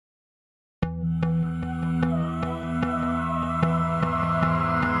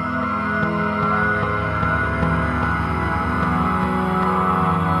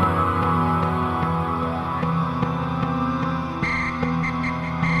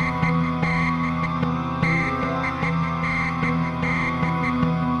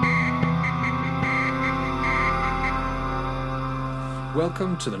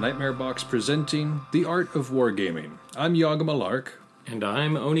welcome to the Nightmare Box presenting The Art of Wargaming. I'm Yagama Lark. And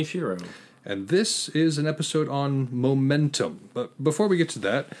I'm Onishiro. And this is an episode on momentum. But before we get to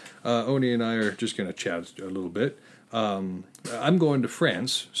that, Oni and I are just going to chat a little bit. I'm going to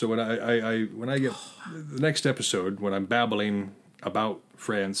France, so when I get the next episode, when I'm babbling about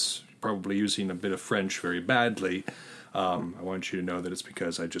France, probably using a bit of French very badly, I want you to know that it's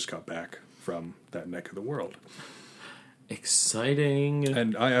because I just got back from that neck of the world. Exciting.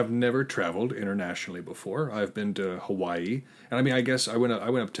 And I have never traveled internationally before. I've been to Hawaii, and I mean, I guess I went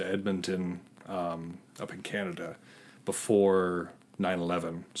up to Edmonton, up in Canada, before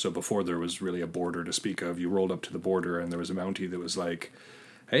 9/11. So before there was really a border to speak of. You rolled up to the border, and there was a Mountie that was like,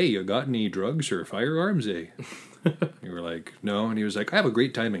 "Hey, you got any drugs or firearms, eh?" You were like, "No," and he was like, "I have a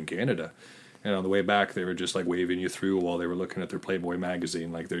great time in Canada." And on the way back, they were just like waving you through while they were looking at their Playboy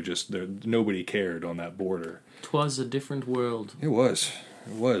magazine. Like nobody cared on that border. 'Twas a different world. It was.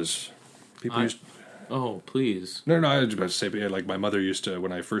 People used. Oh, please. No, I was about to say, but yeah, like my mother used to,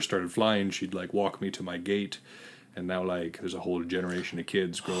 when I first started flying, she'd like walk me to my gate, and now like there's a whole generation of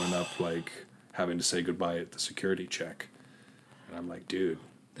kids growing up like having to say goodbye at the security check, and I'm like, dude,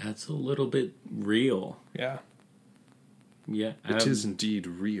 that's a little bit real. Yeah. Yeah, it is indeed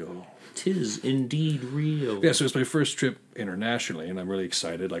real. 'Tis indeed real. Yeah, so it's my first trip internationally, and I'm really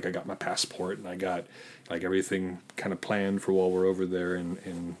excited. Like, I got my passport, and I got, like, everything kind of planned for while we're over there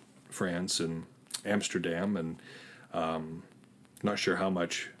in France and Amsterdam, and not sure how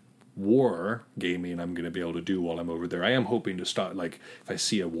much war gaming I'm going to be able to do while I'm over there. I am hoping to start, like, if I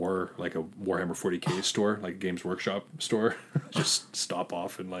see a Warhammer 40K store, like a Games Workshop store, just stop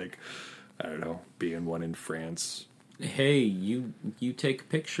off and, like, I don't know, be in one in France. Hey, you take a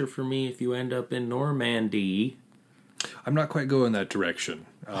picture for me if you end up in Normandy. I'm not quite going that direction.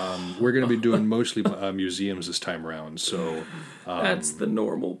 We're going to be doing mostly museums this time around, so... That's the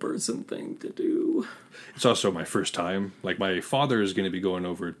normal person thing to do. It's also my first time. Like, my father is going to be going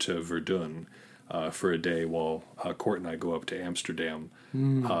over to Verdun for a day while Court and I go up to Amsterdam.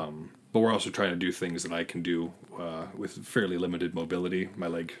 But we're also trying to do things that I can do with fairly limited mobility. My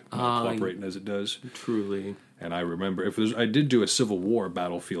leg not cooperating as it does. Truly. And I remember, I did do a Civil War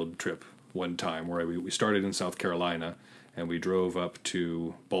battlefield trip one time where we started in South Carolina and we drove up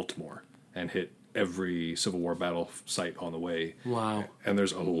to Baltimore and hit every Civil War battle site on the way. Wow. And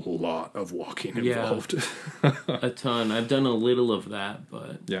there's a lot of walking involved. Yeah, a ton. I've done a little of that,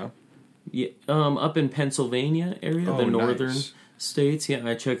 but... Yeah? Yeah, up in Pennsylvania area, the northern states. Yeah,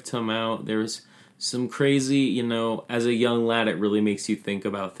 I checked them out. There's some crazy, as a young lad, it really makes you think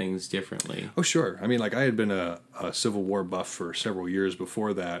about things differently. Oh, sure. I mean, like, I had been a Civil War buff for several years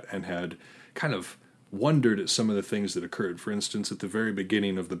before that and had kind of wondered at some of the things that occurred. For instance, at the very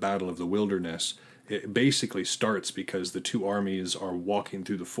beginning of the Battle of the Wilderness, it basically starts because the two armies are walking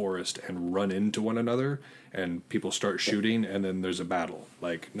through the forest and run into one another, and people start shooting, and then there's a battle.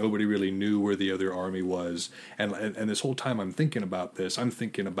 Like, nobody really knew where the other army was. And this whole time I'm thinking about this, I'm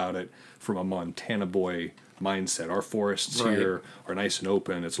thinking about it from a Montana boy mindset. Our forests here are nice and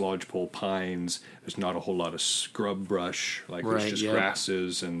open. It's lodgepole pines. There's not a whole lot of scrub brush. Like, there's just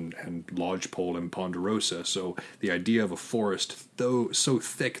grasses and lodgepole and ponderosa. So the idea of a forest, though so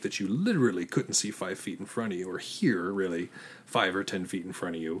thick that you literally couldn't see 5 feet in front of you, or hear really 5 or 10 feet in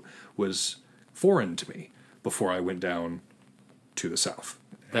front of you, was foreign to me before I went down to the south.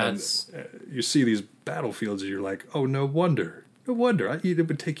 That's... And you see these battlefields and you're like, oh, no wonder. It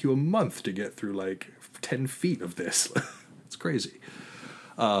would take you a month to get through, like, 10 feet of this. It's crazy.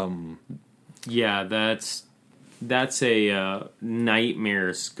 Yeah, that's a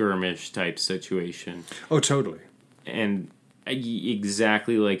nightmare skirmish type situation. Oh, totally. And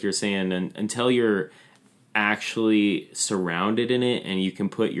exactly like you're saying, until you're actually surrounded in it and you can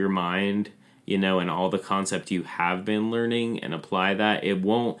put your mind, and all the concept you have been learning and apply that, it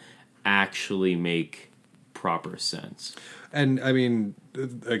won't actually make proper sense. And, I mean,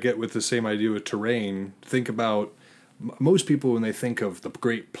 I get with the same idea with terrain. Think about, most people, when they think of the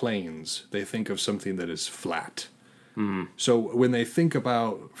Great Plains, they think of something that is flat. Mm-hmm. So when they think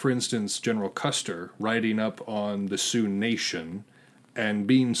about, for instance, General Custer riding up on the Sioux Nation and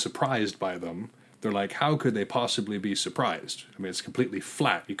being surprised by them, they're like, how could they possibly be surprised? I mean, it's completely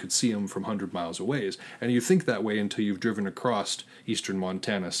flat. You could see them from 100 miles away. And you think that way until you've driven across eastern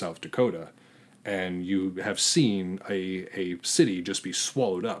Montana, South Dakota, and you have seen a city just be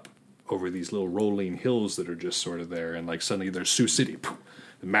swallowed up over these little rolling hills that are just sort of there, and like suddenly there's Sioux City,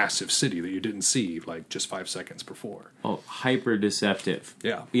 the massive city that you didn't see like just 5 seconds before. Oh, hyper deceptive.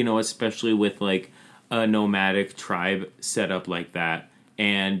 Yeah. Especially with like a nomadic tribe set up like that,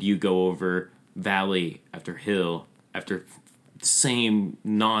 and you go over valley after hill after same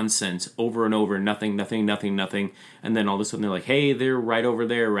nonsense over and over, nothing, and then all of a sudden they're like, hey, they're right over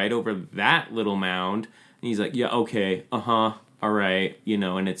there, right over that little mound, and he's like, yeah, okay, all right,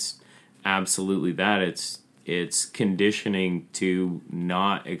 and it's absolutely that. It's conditioning to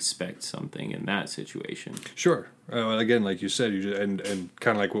not expect something in that situation. Sure. Again, like you said, and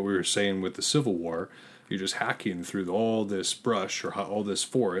kind of like what we were saying with the Civil War, you're just hacking through all this brush or all this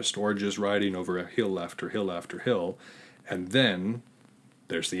forest, or just riding over a hill after hill after hill, and then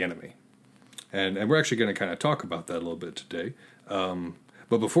there's the enemy. And we're actually going to kind of talk about that a little bit today.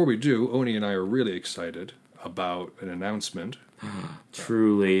 But before we do, Oni and I are really excited about an announcement.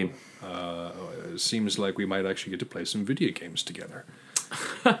 Truly. It seems like we might actually get to play some video games together.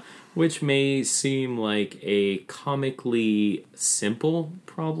 Which may seem like a comically simple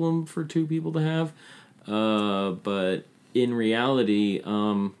problem for two people to have. But in reality,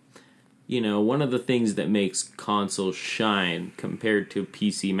 one of the things that makes consoles shine compared to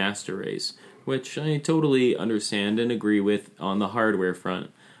PC Master Race, which I totally understand and agree with on the hardware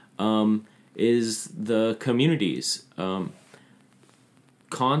front, is the communities.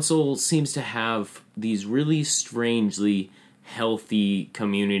 Console seems to have these really strangely healthy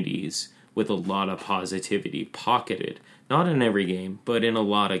communities with a lot of positivity pocketed. Not in every game, but in a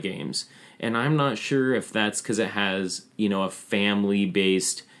lot of games. And I'm not sure if that's because it has, a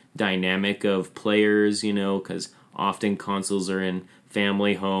family-based dynamic of players, because often consoles are in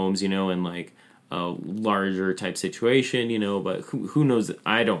family homes, in like a larger type situation, but who knows?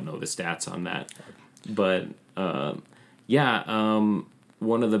 I don't know the stats on that. But,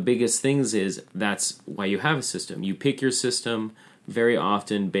 one of the biggest things is that's why you have a system. You pick your system very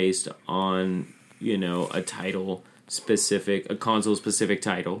often based on, a title specific, a console specific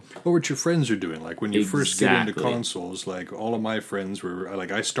title. Or what your friends are doing. Like when you first get into consoles, like all of my friends were,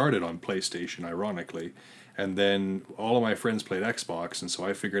 like I started on PlayStation, ironically, and then all of my friends played Xbox, and so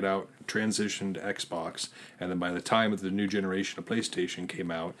I figured out, transitioned to Xbox, and then by the time the new generation of PlayStation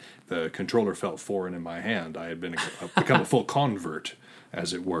came out, the controller felt foreign in my hand. I had become a full convert,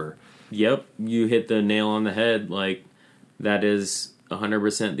 as it were. Yep, you hit the nail on the head. Like, that is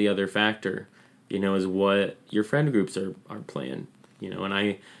 100% the other factor, is what your friend groups are playing.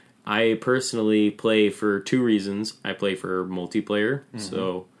 And I personally play for two reasons. I play for multiplayer,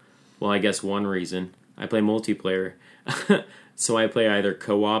 so, well, I guess one reason. I play multiplayer, so I play either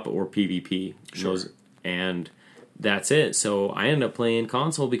co-op or PvP. Sure. And that's it. So I end up playing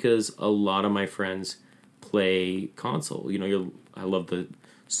console because a lot of my friends play console. I love the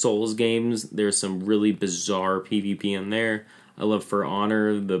Souls games. There's some really bizarre PvP in there. I love For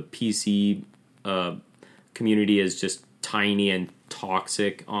Honor. The PC community is just tiny and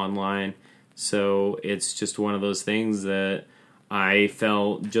toxic online. So it's just one of those things that I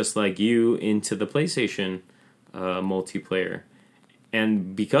fell, just like you, into the PlayStation multiplayer.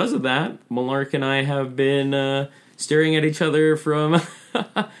 And because of that, Malark and I have been staring at each other from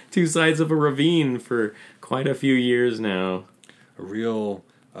two sides of a ravine for quite a few years now. A real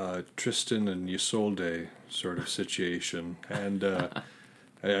Tristan and Isolde sort of situation. And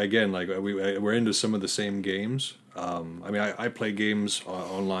again, like we're into some of the same games. I play games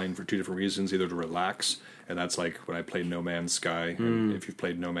online for two different reasons, either to relax, and that's like when I play No Man's Sky. And if you've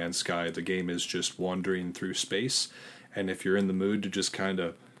played No Man's Sky, the game is just wandering through space. And if you're in the mood to just kind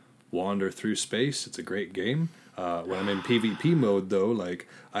of wander through space, it's a great game. When I'm in PvP mode, though, like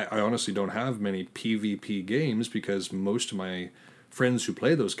I honestly don't have many PvP games because most of my friends who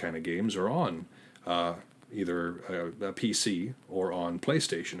play those kind of games are on either a PC or on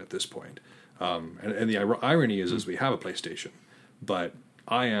PlayStation at this point. And the irony is we have a PlayStation, but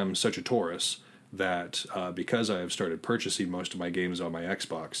I am such a Taurus that because I have started purchasing most of my games on my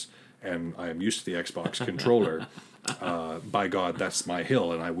Xbox, and I am used to the Xbox controller, by God, that's my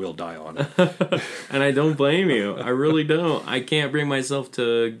hill, and I will die on it. And I don't blame you. I really don't. I can't bring myself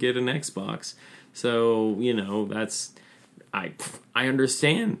to get an Xbox. So, that's... I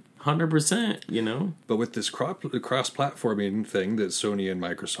understand 100%, But with this cross-platforming thing that Sony and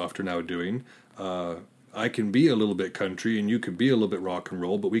Microsoft are now doing, I can be a little bit country and you can be a little bit rock and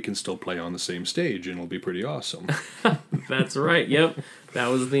roll, but we can still play on the same stage and it'll be pretty awesome. That's right. Yep. That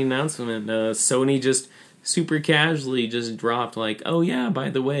was the announcement. Sony just super casually just dropped like, oh yeah, by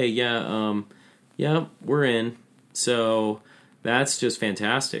the way, we're in. So that's just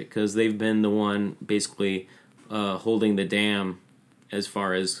fantastic because they've been the one basically holding the dam as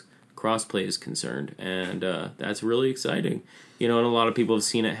far as crossplay is concerned, and that's really exciting. And a lot of people have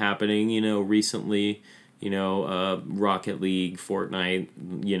seen it happening, recently, Rocket League, Fortnite,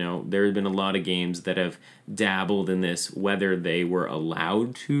 there have been a lot of games that have dabbled in this, whether they were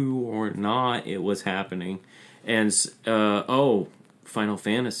allowed to or not, it was happening. And Final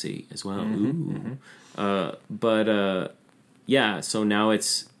Fantasy as well. Yeah, so now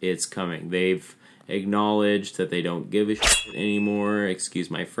it's coming. They've acknowledged that they don't give a shit anymore.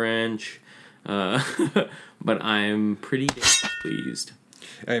 Excuse my French. But I'm pretty pleased.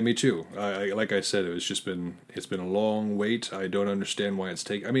 Hey, me too. Like I said, it's been a long wait. I don't understand why it's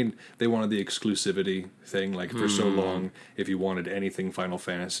taking. I mean, they wanted the exclusivity thing. Like for so long, if you wanted anything Final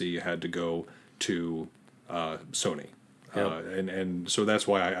Fantasy, you had to go to Sony. Yep. And so that's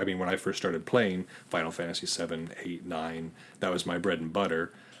why I mean, when I first started playing Final Fantasy 7, 8, 9, that was my bread and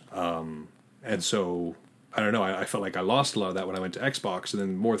butter. And so I don't know. I felt like I lost a lot of that when I went to Xbox, and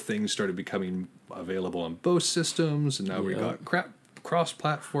then more things started becoming available on both systems, and now we got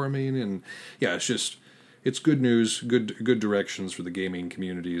cross-platforming, and yeah, it's good news, good directions for the gaming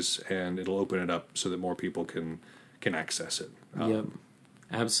communities, and it'll open it up so that more people can access it. Yep,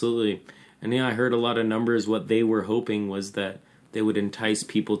 absolutely. And yeah, I heard a lot of numbers. What they were hoping was that they would entice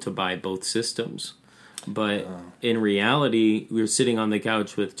people to buy both systems. But in reality, we were sitting on the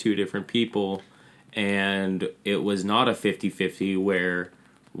couch with two different people, and it was not a 50-50 where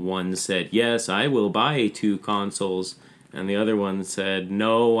one said, yes, I will buy 2 consoles, and the other one said,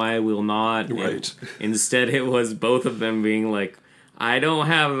 no, I will not. Right. Instead, it was both of them being like, I don't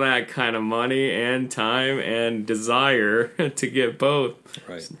have that kind of money and time and desire to get both.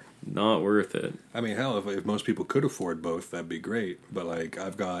 Right. It's not worth it. I mean, hell, if most people could afford both, that'd be great. But like,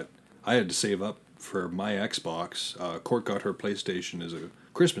 I had to save up for my Xbox. Court got her PlayStation as a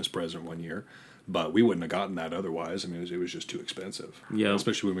Christmas present one year, but we wouldn't have gotten that otherwise. I mean, it was just too expensive. Yeah.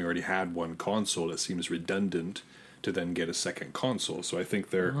 Especially when we already had one console, it seems redundant to then get a second console. So I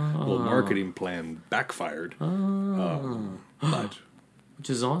think their little marketing plan backfired. But which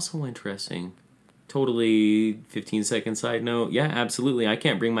is also interesting. Totally 15-second side note. Yeah, absolutely. I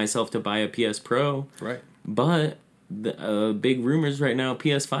can't bring myself to buy a PS Pro. right. But the big rumors right now,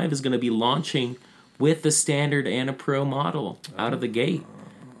 PS5 is going to be launching with the standard and a Pro model out of the gate.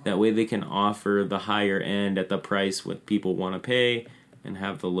 That way they can offer the higher end at the price what people want to pay and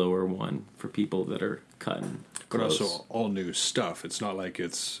have the lower one for people that are cutting But close. also all new stuff. It's not like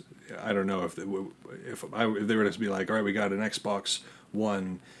it's. I don't know if they were to be like, all right, we got an Xbox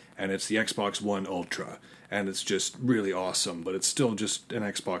One, and it's the Xbox One Ultra, and it's just really awesome, but it's still just an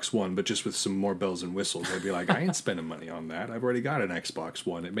Xbox One, but just with some more bells and whistles. I'd be like, I ain't spending money on that. I've already got an Xbox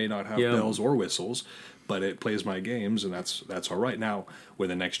One. It may not have bells or whistles, but it plays my games, and that's all right. Now, when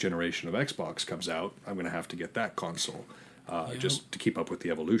the next generation of Xbox comes out, I'm going to have to get that console just to keep up with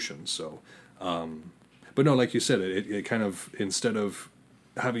the evolution. So. But no, like you said, it kind of, instead of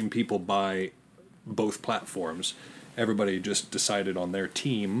having people buy both platforms, everybody just decided on their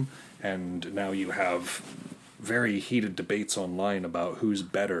team, and now you have very heated debates online about who's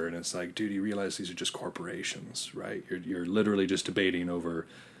better, and it's like, dude, you realize these are just corporations, right? You're literally just debating over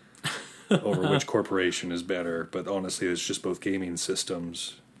which corporation is better, but honestly, it's just both gaming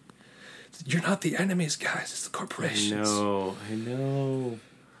systems. You're not the enemies, guys, it's the corporations. I know.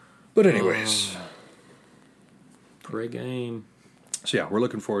 But anyways... Great game. So yeah, we're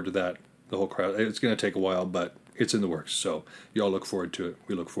looking forward to that. The whole crowd. It's going to take a while, but it's in the works. So y'all look forward to it.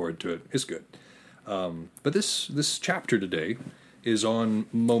 We look forward to it. It's good. But this chapter today is on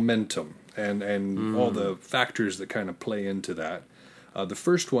momentum and all the factors that kind of play into that. The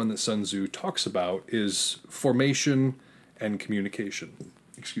first one that Sun Tzu talks about is formation and communication.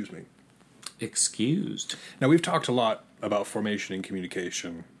 Excuse me. Excused. Now, we've talked a lot about formation and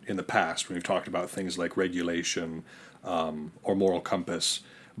communication in the past when we've talked about things like regulation or moral compass.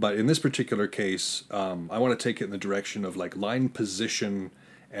 But in this particular case, I want to take it in the direction of like line position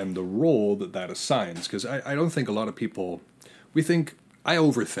and the role that assigns. Because I don't think a lot of people... I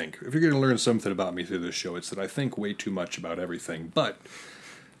overthink. If you're going to learn something about me through this show, it's that I think way too much about everything. But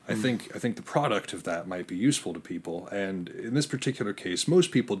I think the product of that might be useful to people. And in this particular case,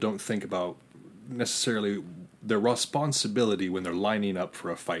 most people don't think about necessarily their responsibility when they're lining up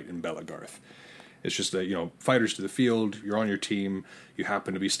for a fight in Belagarth. It's just that, fighters to the field, you're on your team, you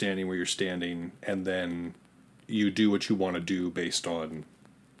happen to be standing where you're standing, and then you do what you want to do based on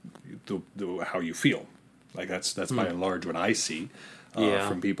how you feel. Like that's by and large what I see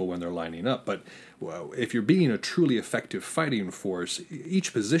from people when they're lining up. But if you're being a truly effective fighting force,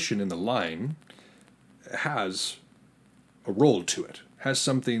 each position in the line has a role to it. Has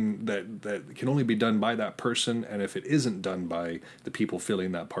something that can only be done by that person, and if it isn't done by the people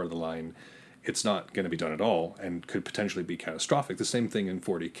filling that part of the line, it's not going to be done at all and could potentially be catastrophic. The same thing in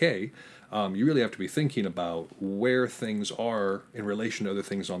 40K. You really have to be thinking about where things are in relation to other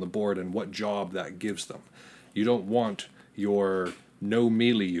things on the board and what job that gives them. You don't want your no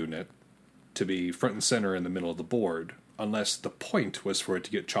melee unit to be front and center in the middle of the board, unless the point was for it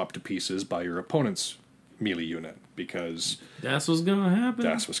to get chopped to pieces by your opponent's melee unit, because that's what's going to happen.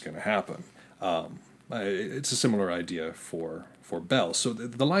 That's what's going to happen. It's a similar idea for Bell. So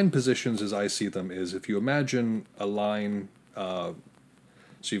the line positions, as I see them, is if you imagine a line, so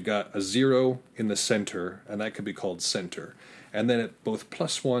you've got a 0 in the center, and that could be called center. And then at both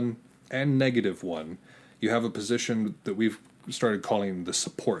 +1 and -1, you have a position that we've started calling the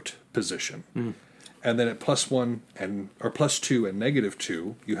support position. Mm. And then at +1 or +2 and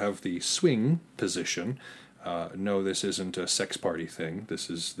 -2, you have the swing position. No, this isn't a sex party thing. This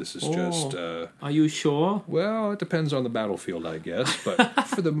is just. Are you sure? Well, it depends on the battlefield, I guess. But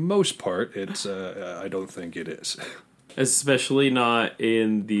for the most part, it's. I don't think it is. Especially not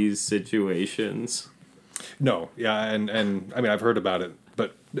in these situations. No, yeah, and I mean I've heard about it,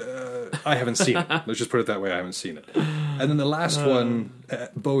 but I haven't seen it. Let's just put it that way. I haven't seen it. And then the last one,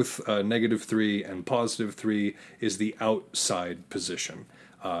 both -3 and +3, is the outside position.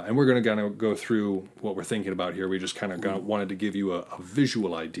 And we're going to kind of go through what we're thinking about here. We just kind of wanted to give you a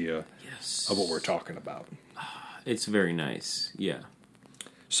visual idea of what we're talking about. It's very nice, yeah.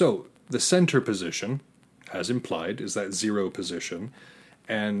 So the center position, as implied, is that 0 position.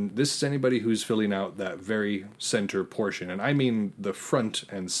 And this is anybody who's filling out that very center portion. And I mean the front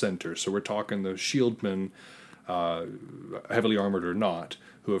and center. So we're talking the shieldmen, heavily armored or not,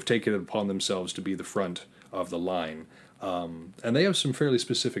 who have taken it upon themselves to be the front of the line. And they have some fairly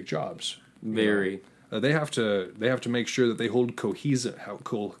specific jobs. Very. They have to make sure that they hold cohesion,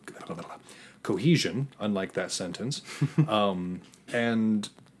 unlike that sentence,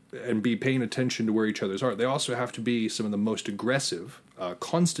 and be paying attention to where each other's are. They also have to be some of the most aggressive,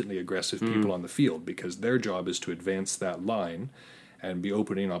 constantly aggressive people on the field, because their job is to advance that line and be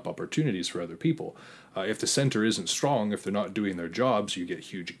opening up opportunities for other people. If the center isn't strong, if they're not doing their jobs, you get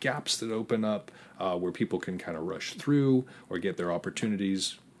huge gaps that open up where people can kind of rush through or get their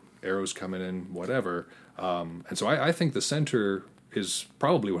opportunities, arrows coming in, whatever. And so I think the center is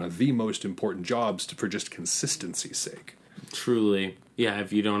probably one of the most important jobs for just consistency's sake. Truly. Yeah,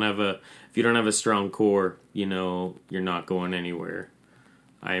 if you don't have a strong core, you're not going anywhere.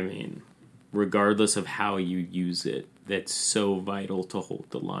 I mean, regardless of how you use it, that's so vital to hold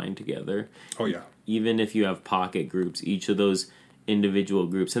the line together. Oh, yeah. Even if you have pocket groups, each of those individual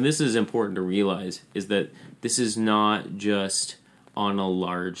groups, and this is important to realize, is that this is not just on a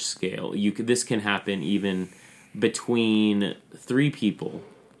large scale. This can happen even between 3 people,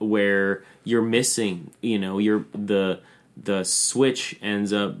 where you're missing, the switch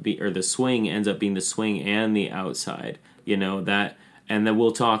ends up the swing ends up being the swing and the outside, that. And then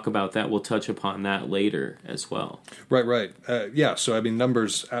we'll talk about that. We'll touch upon that later as well. Right. Yeah. So I mean,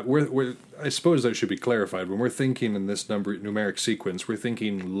 numbers. I suppose that should be clarified. When we're thinking in this numeric sequence, we're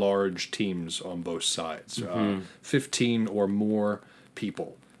thinking large teams on both sides. 15 or more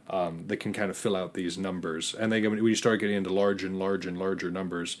people that can kind of fill out these numbers. And then when you start getting into large and larger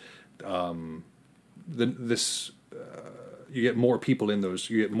numbers, you get more people in those.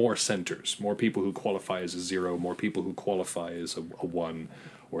 You get more centers, more people who qualify as a 0, more people who qualify as a 1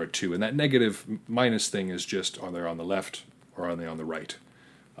 or a 2. And that negative minus thing is just, are they on the left or are they on the right?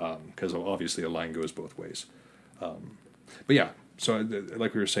 Because obviously a line goes both ways. But yeah, so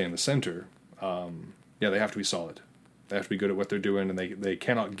like we were saying, the center, they have to be solid. They have to be good at what they're doing, and they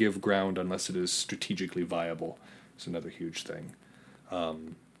cannot give ground unless it is strategically viable. It's another huge thing.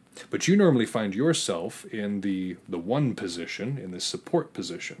 But you normally find yourself in the 1 position, in the support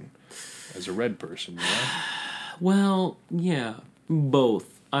position, as a red person, Well, yeah,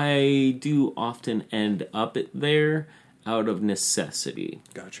 both. I do often end up there out of necessity.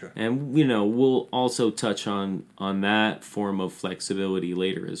 Gotcha. And, we'll also touch on that form of flexibility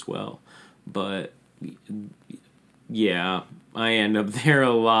later as well. But, yeah, I end up there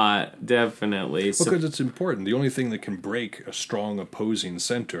a lot, definitely. Well, because it's important. The only thing that can break a strong opposing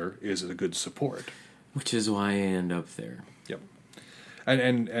center is a good support. Which is why I end up there. Yep.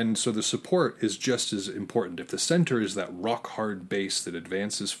 And so the support is just as important. If the center is that rock-hard base that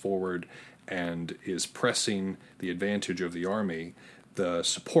advances forward and is pressing the advantage of the army, the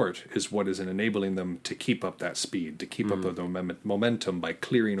support is what is enabling them to keep up that speed, to keep up the momentum by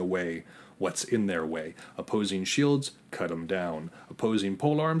clearing away what's in their way. Opposing shields, cut them down. Opposing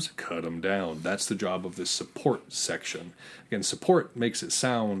polearms, cut them down. That's the job of the support section. Again, support makes it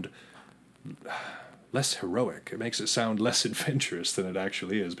sound less heroic. It makes it sound less adventurous than it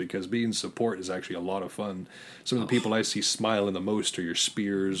actually is, because being support is actually a lot of fun. Some of the people I see smiling the most are your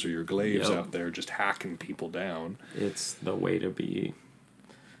spears or your glaives out there just hacking people down. It's the way to be.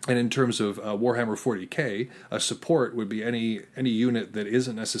 And in terms of Warhammer 40k, a support would be any unit that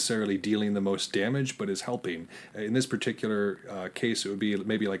isn't necessarily dealing the most damage, but is helping. In this particular case, it would be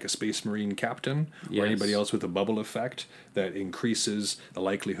maybe like a Space Marine captain or anybody else with a bubble effect that increases the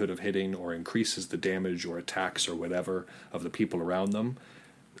likelihood of hitting or increases the damage or attacks or whatever of the people around them.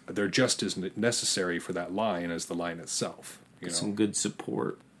 They're just as necessary for that line as the line itself. Some good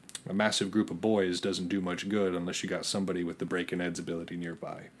support. A massive group of boys doesn't do much good unless you got somebody with the break and eds ability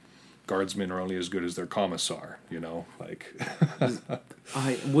nearby. Guardsmen are only as good as their commissar, Wouldn't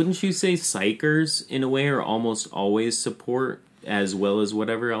you say psychers, in a way, are almost always support as well as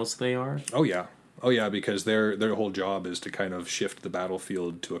whatever else they are? Oh, yeah, because their whole job is to kind of shift the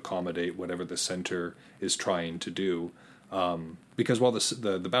battlefield to accommodate whatever the center is trying to do. Because while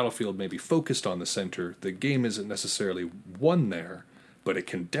the battlefield may be focused on the center, the game isn't necessarily won there, but it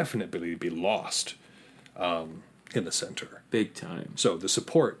can definitely be lost in the center. Big time. So the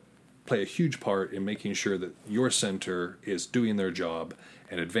support play a huge part in making sure that your center is doing their job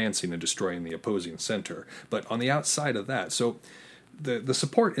and advancing and destroying the opposing center. But on the outside of that, so the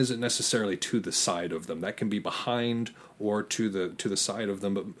support isn't necessarily to the side of them. That can be behind or to the side of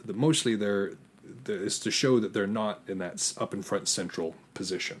them, but mostly is to show that they're not in that up in front central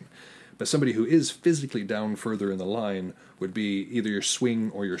position. But somebody who is physically down further in the line would be either your swing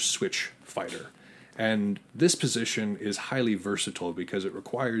or your switch fighter. And this position is highly versatile because it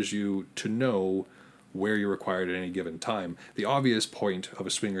requires you to know where you're required at any given time. The obvious point of a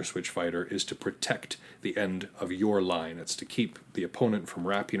swing or switch fighter is to protect the end of your line. It's to keep the opponent from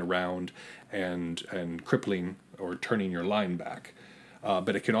wrapping around and crippling or turning your line back.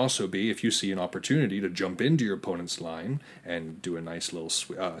 But it can also be, if you see an opportunity to jump into your opponent's line and do a nice little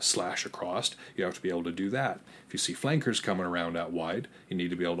slash across, you have to be able to do that. If you see flankers coming around out wide, you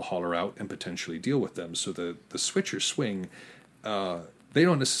need to be able to holler out and potentially deal with them. So the switch or swing, they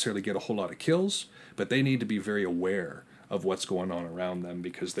don't necessarily get a whole lot of kills, but they need to be very aware of what's going on around them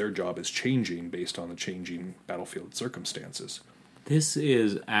because their job is changing based on the changing battlefield circumstances. This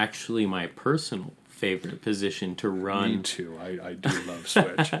is actually my personal favorite position to run. Me too. I do love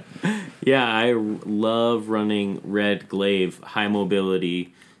switch. Yeah, I love running red glaive, high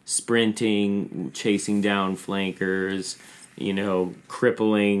mobility, sprinting, chasing down flankers,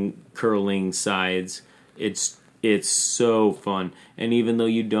 crippling, curling sides. It's so fun. And even though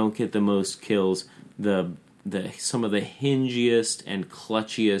you don't get the most kills, some of the hingiest and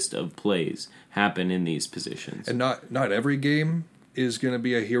clutchiest of plays happen in these positions. And not every game is going to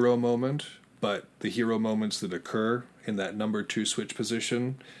be a hero moment. But the hero moments that occur in that number 2 switch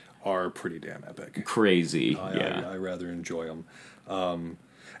position are pretty damn epic. Crazy, yeah. I rather enjoy them.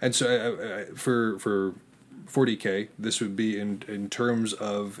 And so for 40K, this would be in terms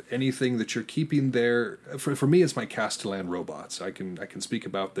of anything that you're keeping there. For me, it's my Castellan robots. I can speak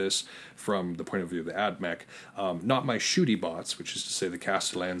about this from the point of view of the AdMech. Not my shooty bots, which is to say the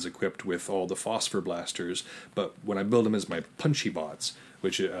Castellans equipped with all the phosphor blasters, but when I build them as my punchy bots,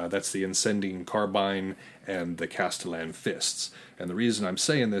 which that's the Incending Carbine and the Castellan Fists. And the reason I'm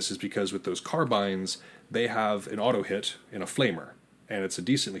saying this is because with those carbines, they have an auto hit in a flamer. And it's a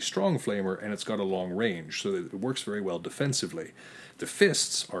decently strong flamer, and it's got a long range, so that it works very well defensively. The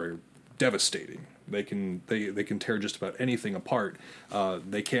fists are devastating. They can tear just about anything apart.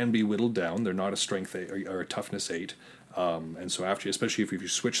 They can be whittled down. They're not a strength 8 or a toughness 8. And so especially if you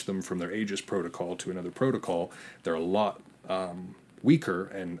switch them from their Aegis protocol to another protocol, they're a lot weaker,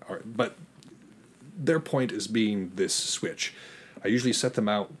 but their point is being this switch. I usually set them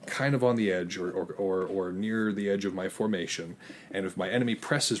out kind of on the edge or near the edge of my formation, and if my enemy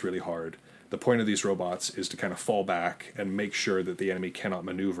presses really hard, the point of these robots is to kind of fall back and make sure that the enemy cannot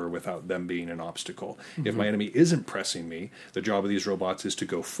maneuver without them being an obstacle. Mm-hmm. If my enemy isn't pressing me, the job of these robots is to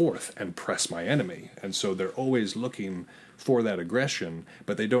go forth and press my enemy, and so they're always looking for that aggression,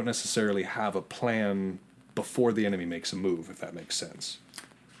 but they don't necessarily have a plan before the enemy makes a move, if that makes sense.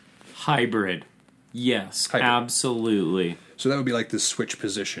 Hybrid. Yes, absolutely. So that would be like this switch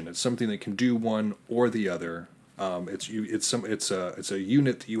position. It's something that can do one or the other. It's a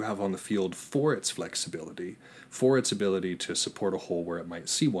unit that you have on the field for its flexibility, for its ability to support a hole where it might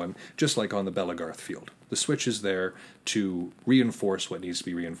see one, just like on the Belegarth field. The switch is there to reinforce what needs to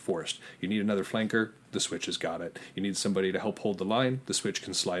be reinforced. You need another flanker, the switch has got it. You need somebody to help hold the line, the switch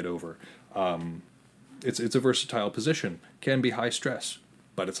can slide over. It's a versatile position. Can be high stress,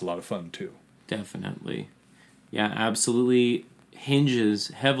 but it's a lot of fun too. Definitely. Yeah, absolutely hinges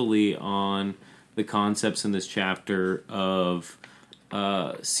heavily on the concepts in this chapter of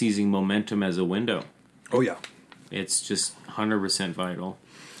seizing momentum as a window. Oh, yeah. It's just 100% vital.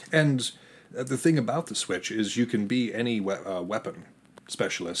 And the thing about the switch is you can be any weapon.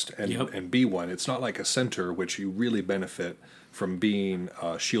 specialist and, Yep. and be one. It's not like a center, which you really benefit from being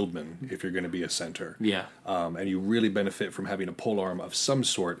a shieldman if you're going to be a center. Yeah. And you really benefit from having a polearm of some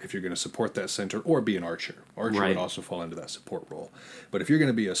sort if you're going to support that center or be an archer. Archer Right. would also fall into that support role. But if you're going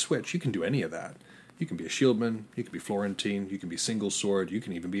to be a switch, you can do any of that. You can be a shieldman, you can be Florentine, you can be single sword, you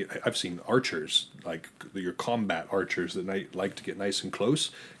can even be... I've seen archers, like your combat archers that like to get nice and close,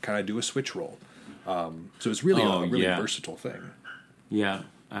 kind of do a switch role. So it's really a really versatile thing. Yeah.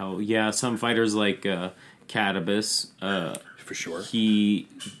 Oh, yeah. Some fighters like Catabus, For sure. he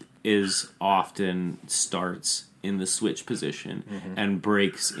is often starts in the switch position and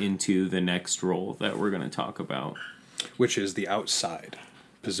breaks into the next role that we're going to talk about. Which is the outside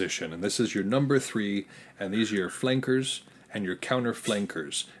position. And this is your number 3, and these are your flankers and your counter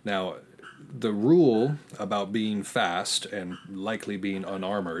flankers. Now, the rule about being fast and likely being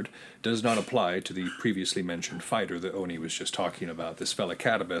unarmored does not apply to the previously mentioned fighter that Oni was just talking about. This fella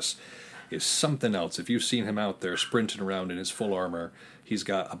Catabus is something else. If you've seen him out there sprinting around in his full armor, he's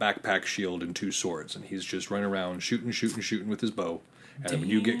got a backpack shield and 2 swords, and he's just running around shooting with his bow. And when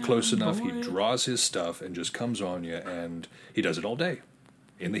you get close enough, he draws his stuff and just comes on you, and he does it all day.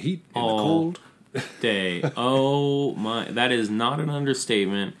 In the heat, in the cold. Day. Oh my, that is not an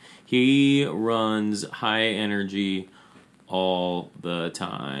understatement. He runs high energy all the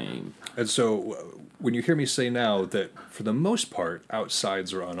time. And so when you hear me say now that for the most part,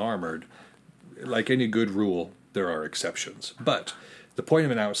 outsides are unarmored, like any good rule, there are exceptions. But the point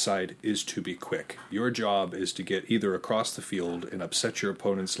of an outside is to be quick. Your job is to get either across the field and upset your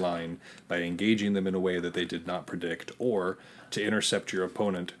opponent's line by engaging them in a way that they did not predict, or to intercept your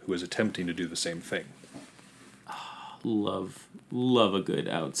opponent who is attempting to do the same thing. Love a good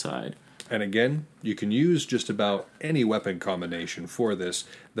outside. And again, you can use just about any weapon combination for this.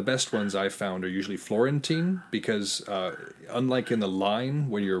 The best ones I've found are usually Florentine, because unlike in the line,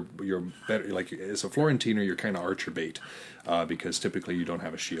 when you're better, like as a Florentiner, you're kind of archer bait, because typically you don't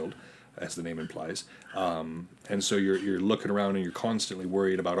have a shield, as the name implies. And so you're looking around and you're constantly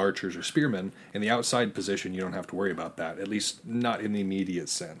worried about archers or spearmen. In the outside position, you don't have to worry about that, at least not in the immediate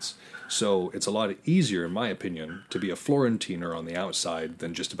sense. So it's a lot easier, in my opinion, to be a Florentiner on the outside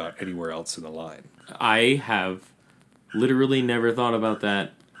than just about anywhere else in the line. I have literally never thought about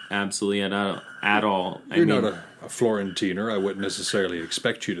that absolutely at all. You're not a Florentiner. I wouldn't necessarily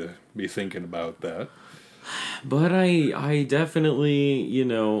expect you to be thinking about that. But I definitely,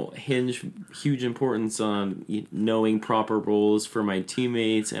 hinge huge importance on knowing proper roles for my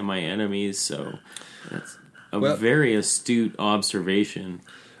teammates and my enemies, so that's a very astute observation.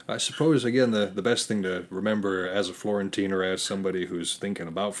 I suppose, again, the best thing to remember as a Florentiner, as somebody who's thinking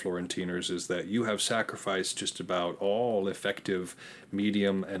about Florentiners, is that you have sacrificed just about all effective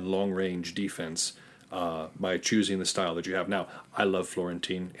medium and long-range defense by choosing the style that you have. Now, I love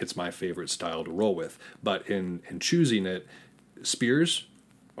Florentine. It's my favorite style to roll with. But in choosing it, spears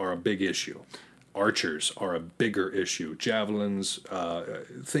are a big issue. Archers are a bigger issue. Javelins,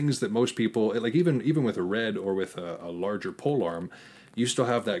 things that most people, like even with a red or with a larger polearm, you still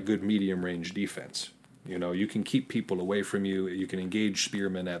have that good medium range defense. You can keep people away from you. You can engage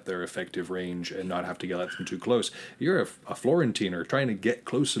spearmen at their effective range and not have to get at them too close. You're a Florentiner trying to get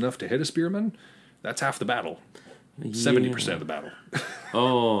close enough to hit a spearman. That's half the battle. 70% of the battle.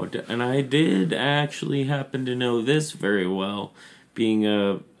 Oh, and I did actually happen to know this very well. Being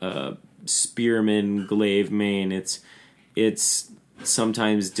a spearman glaive main, it's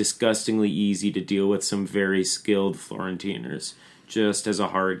sometimes disgustingly easy to deal with some very skilled Florentiners, just as a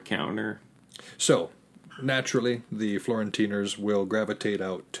hard counter. So, naturally, the Florentiners will gravitate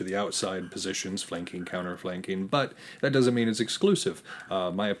out to the outside positions, flanking, counter-flanking, but that doesn't mean it's exclusive.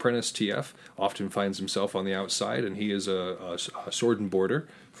 My apprentice, TF, often finds himself on the outside, and he is a sword and border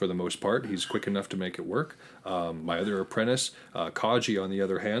for the most part. He's quick enough to make it work. My other apprentice, Kaji, on the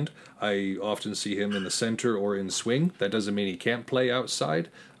other hand, I often see him in the center or in swing. That doesn't mean he can't play outside,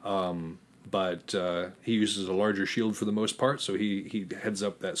 but he uses a larger shield for the most part, so he heads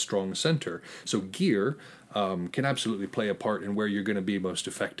up that strong center. So gear can absolutely play a part in where you're going to be most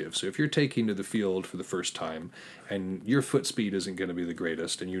effective. So if you're taking to the field for the first time, and your foot speed isn't going to be the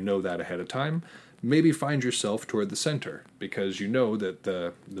greatest, and you know that ahead of time, maybe find yourself toward the center, because you know that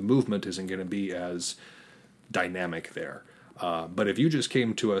the movement isn't going to be as dynamic there. But if you just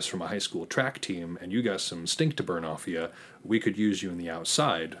came to us from a high school track team and you got some stink to burn off you, we could use you in the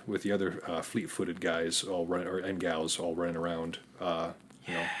outside with the other fleet-footed guys and gals all running around,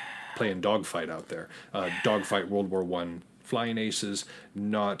 playing dogfight out there. Dogfight World War I flying aces,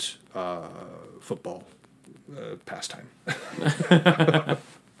 not football pastime.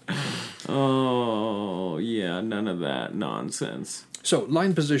 Oh, yeah, none of that nonsense. So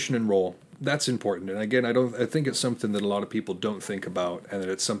line position and roll, that's important. And again, I think it's something that a lot of people don't think about, and that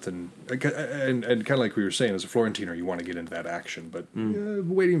it's something, and kind of like we were saying, as a Florentiner, you want to get into that action, but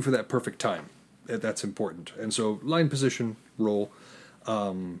waiting for that perfect time, that's important. And so line position, roll,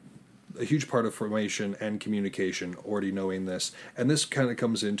 a huge part of formation and communication, already knowing this. And this kind of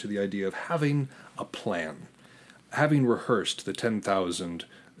comes into the idea of having a plan, having rehearsed the 10,000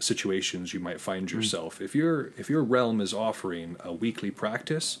 situations you might find yourself. If your realm is offering a weekly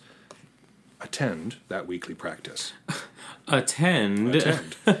practice, attend that weekly practice. Attend.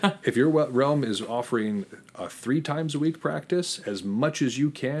 If your realm is offering a 3 times a week practice, as much as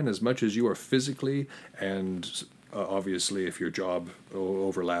you can, as much as you are physically, and obviously if your job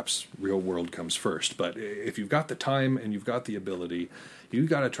overlaps, real world comes first. But if you've got the time and you've got the ability, you've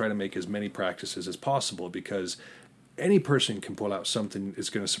got to try to make as many practices as possible, because any person can pull out something that's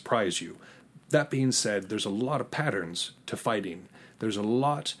going to surprise you. That being said, there's a lot of patterns to fighting. There's a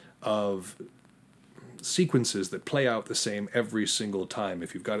lot of sequences that play out the same every single time.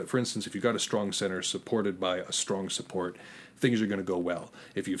 If you've got it, for instance, if you've got a strong center supported by a strong support, things are going to go well.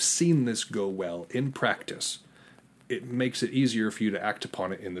 If you've seen this go well in practice, it makes it easier for you to act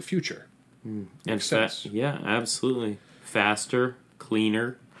upon it in the future. Makes sense. Yeah, absolutely. Faster,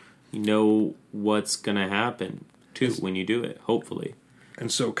 cleaner. You know what's going to happen too when you do it, hopefully.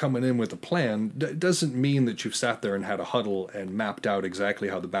 And so coming in with a plan doesn't mean that you've sat there and had a huddle and mapped out exactly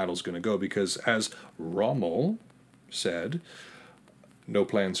how the battle's going to go, because as Rommel said, no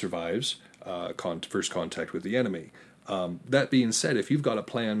plan survives first contact with the enemy. That being said, if you've got a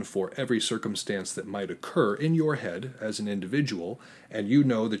plan for every circumstance that might occur in your head as an individual, and you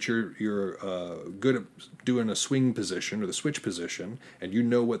know that you're good at doing a swing position or the switch position, and you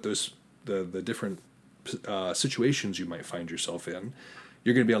know what the different situations you might find yourself in,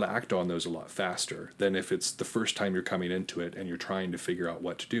 you're going to be able to act on those a lot faster than if it's the first time you're coming into it and you're trying to figure out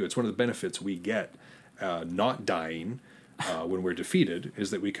what to do. It's one of the benefits we get not dying when we're defeated, is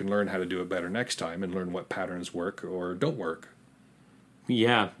that we can learn how to do it better next time and learn what patterns work or don't work.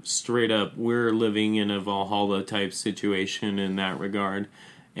 Yeah, straight up. We're living in a Valhalla type situation in that regard,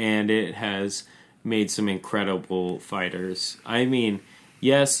 and it has made some incredible fighters. I mean,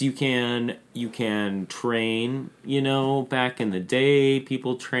 yes, you can train, back in the day,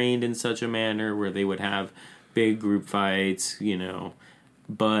 people trained in such a manner where they would have big group fights,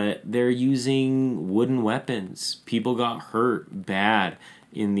 but they're using wooden weapons. People got hurt bad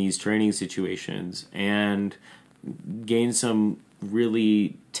in these training situations and gained some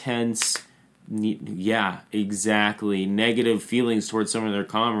really tense, negative feelings towards some of their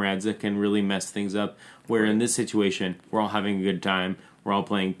comrades that can really mess things up. Where in this situation, we're all having a good time. We're all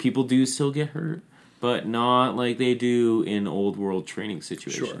playing. People do still get hurt, but not like they do in old world training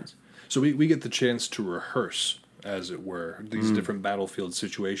situations. Sure. So we get the chance to rehearse, as it were, these different battlefield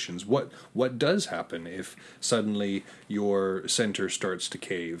situations. What does happen if suddenly your center starts to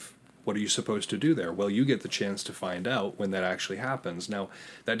cave? What are you supposed to do there? Well, you get the chance to find out when that actually happens. Now,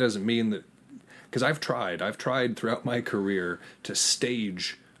 that doesn't mean that, because I've tried throughout my career to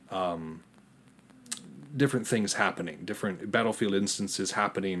stage different things happening, different battlefield instances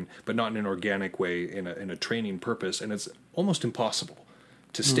happening, but not in an organic way, in a training purpose, and it's almost impossible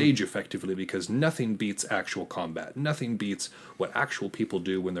to stage effectively, because nothing beats actual combat. Nothing beats what actual people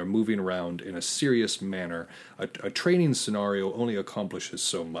do when they're moving around in a serious manner. A training scenario only accomplishes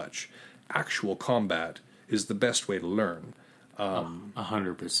so much. Actual combat is the best way to learn.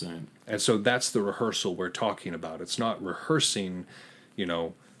 100%. And so that's the rehearsal we're talking about. It's not rehearsing,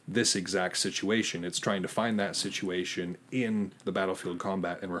 this exact situation. It's trying to find that situation in the battlefield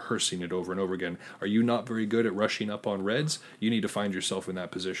combat and rehearsing it over and over again. Are you not very good at rushing up on Reds? You need to find yourself in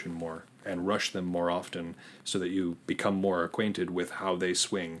that position more and rush them more often, so that you become more acquainted with how they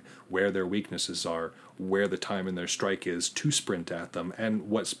swing, where their weaknesses are, where the time in their strike is to sprint at them, and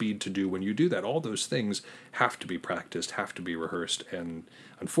what speed to do when you do that. All those things have to be practiced, have to be rehearsed, and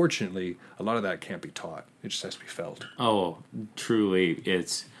unfortunately, a lot of that can't be taught. It just has to be felt. Oh, truly,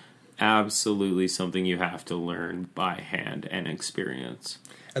 it's absolutely something you have to learn by hand and experience.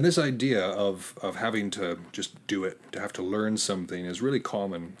 And this idea of having to just do it, to have to learn something, is really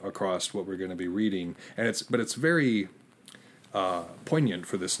common across what we're going to be reading. And it's very poignant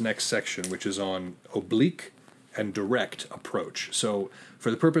for this next section, which is on oblique and direct approach. So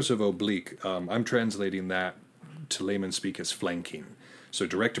for the purpose of oblique, I'm translating that to layman speak as flanking. So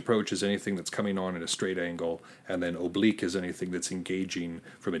direct approach is anything that's coming on at a straight angle, and then oblique is anything that's engaging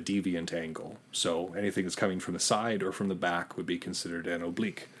from a deviant angle. So anything that's coming from the side or from the back would be considered an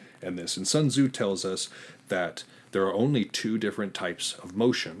oblique in this. And Sun Tzu tells us that there are only 2 different types of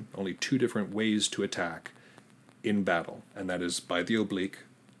motion, only 2 different ways to attack, in battle, and that is by the oblique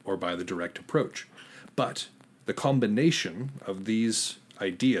or by the direct approach. But the combination of these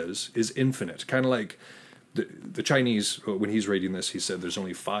ideas is infinite, kind of like the Chinese, when he's reading this, he said there's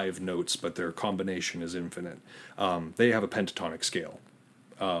only 5 notes, but their combination is infinite. They have a pentatonic scale.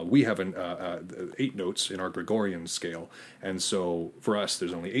 We have 8 notes in our Gregorian scale, and so for us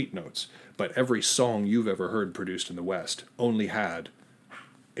there's only 8 notes. But every song you've ever heard produced in the West only had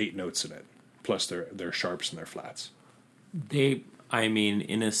 8 notes in it, plus their sharps and their flats.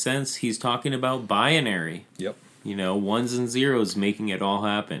 In a sense, he's talking about binary. Yep. Ones and zeros making it all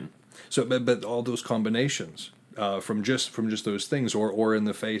happen. So, but all those combinations from just those things, or in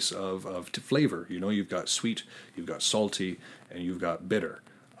the face of flavor. You've got sweet, you've got salty, and you've got bitter.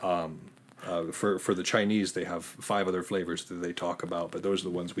 For the Chinese, they have 5 other flavors that they talk about, but those are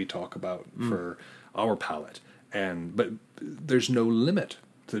the ones we talk about for our palate. But there's no limit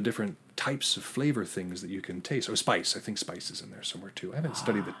to the different types of flavor things that you can taste. Oh, spice. I think spice is in there somewhere too. I haven't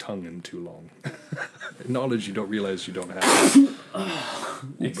studied the tongue in too long. Knowledge you don't realize you don't have.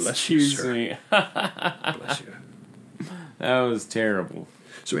 Bless you, sir. Me. Bless you. That was terrible.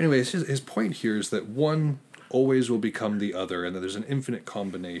 So anyways, his point here is that one always will become the other, and that there's an infinite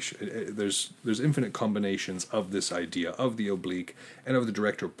combination. There's infinite combinations of this idea, of the oblique and of the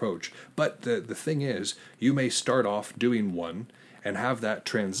direct approach. But the thing is, you may start off doing one and have that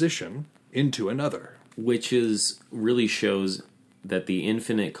transition into another. Which really shows that the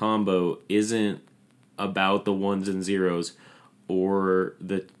infinite combo isn't about the ones and zeros or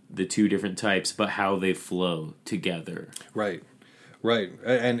the 2 different types, but how they flow together. Right.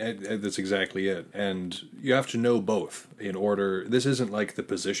 And that's exactly it. And you have to know both in order. This isn't like the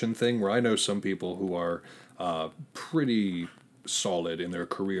position thing, where I know some people who are pretty solid in their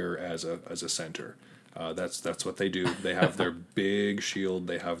career as a center. That's what they do. They have their big shield,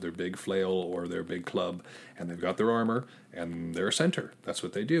 they have their big flail or their big club, and they've got their armor, and they're a center. That's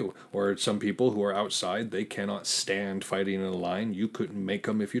what they do. Or some people who are outside, they cannot stand fighting in a line. You couldn't make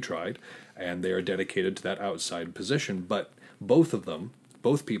them if you tried, and they are dedicated to that outside position. But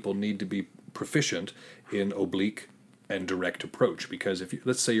both people need to be proficient in oblique and direct approach, because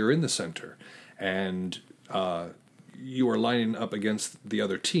let's say you're in the center, and you are lining up against the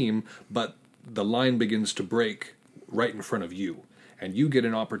other team, but the line begins to break right in front of you, and you get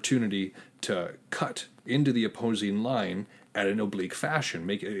an opportunity to cut into the opposing line at an oblique fashion.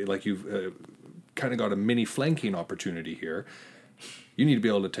 Make it like you've kind of got a mini flanking opportunity here. You need to be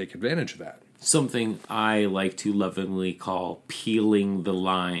able to take advantage of that. Something I like to lovingly call peeling the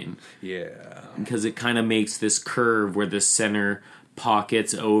line. Yeah. Because it kind of makes this curve where the center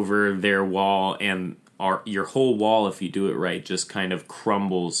pockets over their wall, and your whole wall, if you do it right, just kind of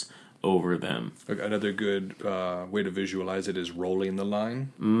crumbles over them. Another good way to visualize it is rolling the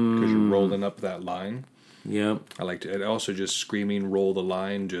line, because you're rolling up that line. Yep. I like to. And also, just screaming "roll the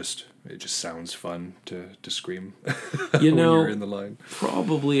line." It just sounds fun to scream. When you're in the line.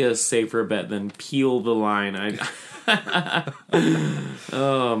 Probably a safer bet than peel the line.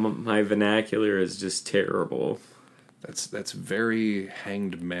 Oh, my vernacular is just terrible. That's very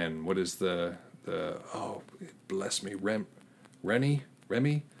Hanged Men. What is the oh, bless me, Remy,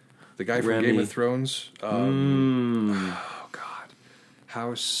 the guy from Remy. Game of Thrones. Oh God,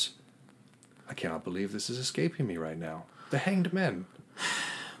 House. I cannot believe this is escaping me right now. The Hanged Men.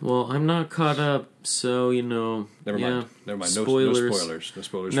 Well, I'm not caught up, so Never mind. Spoilers. No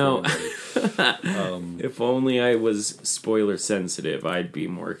spoilers. No. For anybody. If only I was spoiler sensitive, I'd be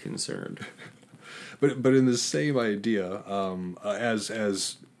more concerned. But in the same idea,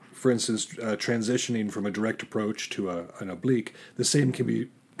 as for instance, transitioning from a direct approach to an oblique, the same can be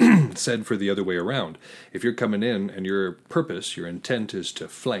said for the other way around. If you're coming in and your intent is to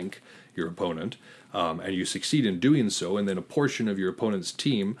flank your opponent, and you succeed in doing so, and then a portion of your opponent's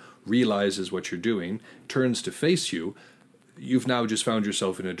team realizes what you're doing, turns to face you, you've now just found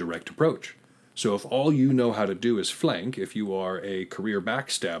yourself in a direct approach. So if all you know how to do is flank, if you are a career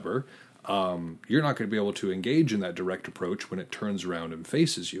backstabber, you're not going to be able to engage in that direct approach when it turns around and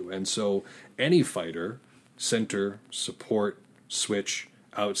faces you. And so any fighter, center, support, switch,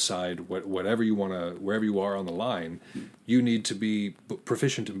 outside, whatever you want to, wherever you are on the line, you need to be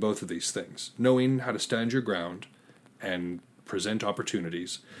proficient in both of these things. Knowing how to stand your ground and present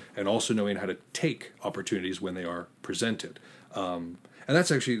opportunities, and also knowing how to take opportunities when they are presented. And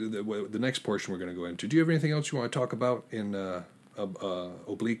that's actually the next portion we're going to go into. Do you have anything else you want to talk about in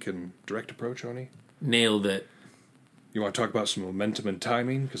oblique and direct approach, Oni? Nailed it. You want to talk about some momentum and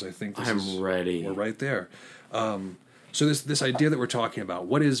timing? Because I think I'm ready. We're right there. So this idea that we're talking about,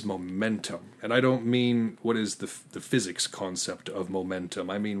 what is momentum? And I don't mean what is the physics concept of momentum.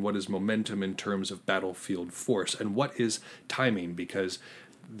 I mean what is momentum in terms of battlefield force, and what is timing? Because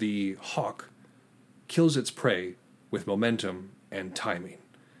the hawk kills its prey with momentum and timing.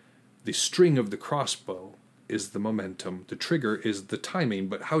 The string of the crossbow is the momentum. The trigger is the timing.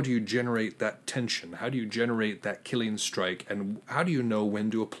 But how do you generate that tension? How do you generate that killing strike? And how do you know when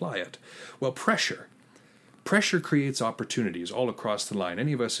to apply it? Well, pressure. Pressure creates opportunities all across the line.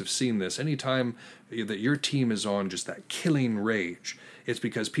 Any of us have seen this. Anytime that your team is on just that killing rage, it's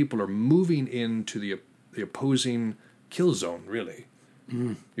because people are moving into the opposing kill zone, really.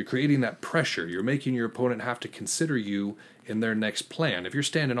 You're creating that pressure. You're making your opponent have to consider you in their next plan. If you're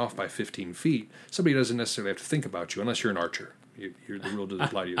standing off by 15 feet, somebody doesn't necessarily have to think about you unless you're an archer. The rule doesn't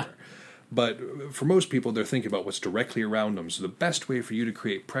apply to you there. But for most people, they're thinking about what's directly around them. So the best way for you to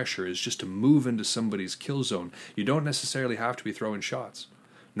create pressure is just to move into somebody's kill zone. You don't necessarily have to be throwing shots.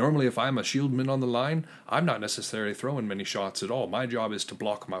 Normally, if I'm a shieldman on the line, I'm not necessarily throwing many shots at all. My job is to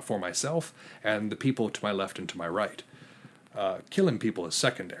block for myself and the people to my left and to my right. Killing people is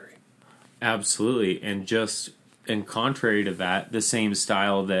secondary. Absolutely. And contrary to that, the same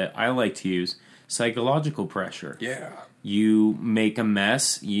style that I like to use, psychological pressure. Yeah. You make a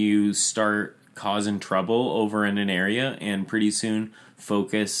mess, you start causing trouble over in an area, and pretty soon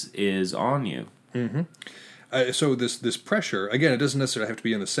focus is on you. Mm-hmm. So this pressure, again, it doesn't necessarily have to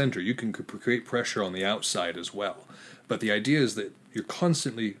be in the center. You can create pressure on the outside as well. But the idea is that you're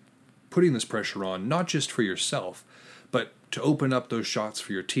constantly putting this pressure on, not just for yourself, but to open up those shots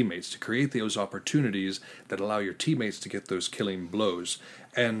for your teammates, to create those opportunities that allow your teammates to get those killing blows.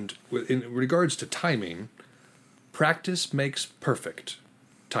 And in regards to timing, practice makes perfect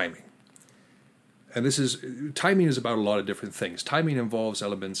timing. And timing is about a lot of different things. Timing involves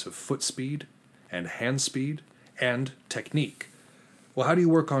elements of foot speed and hand speed and technique. Well, how do you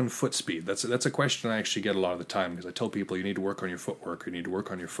work on foot speed? That's a question I actually get a lot of the time, because I tell people you need to work on your footwork, you need to work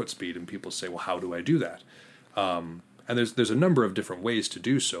on your foot speed, and people say, well, how do I do that? And there's a number of different ways to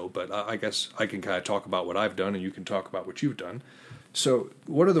do so, but I guess I can kind of talk about what I've done, and you can talk about what you've done. So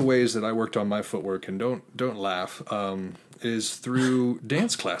one of the ways that I worked on my footwork, and don't laugh, is through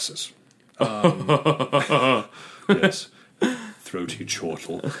dance classes. Yes, throaty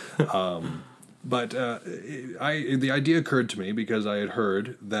chortle. But the idea occurred to me because I had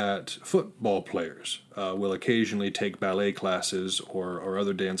heard that football players will occasionally take ballet classes or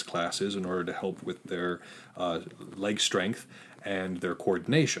other dance classes in order to help with their leg strength and their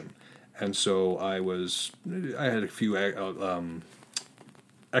coordination. And so I had a few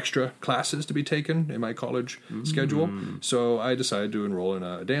extra classes to be taken in my college schedule. So I decided to enroll in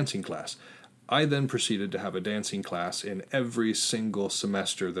a dancing class. I then proceeded to have a dancing class in every single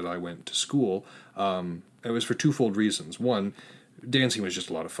semester that I went to school. It was for twofold reasons. One, dancing was just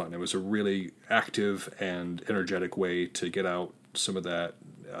a lot of fun. It was a really active and energetic way to get out some of that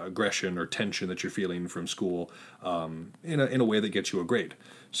aggression or tension that you're feeling from school in a way that gets you a grade.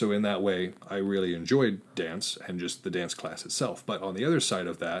 So in that way, I really enjoyed dance and just the dance class itself. But on the other side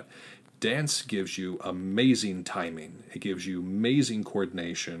of that, dance gives you amazing timing. It gives you amazing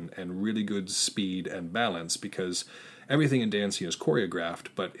coordination and really good speed and balance, because everything in dancing is choreographed,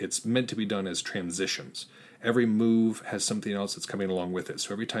 but it's meant to be done as transitions. Every move has something else that's coming along with it.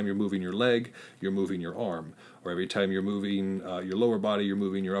 So every time you're moving your leg, you're moving your arm. Or every time you're moving your lower body, you're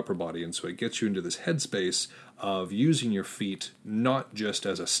moving your upper body. And so it gets you into this headspace of using your feet not just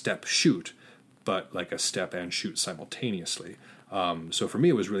as a step shoot, but like a step and shoot simultaneously. So for me,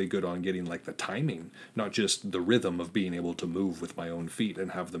 it was really good on getting like the timing, not just the rhythm of being able to move with my own feet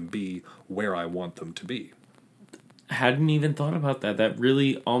and have them be where I want them to be. Hadn't even thought about that. That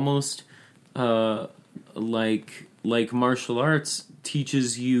really almost like martial arts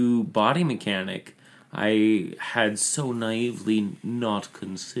teaches you body mechanic. I had so naively not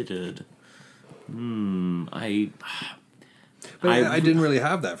considered. I didn't really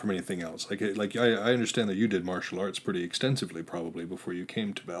have that from anything else. I understand that you did martial arts pretty extensively probably before you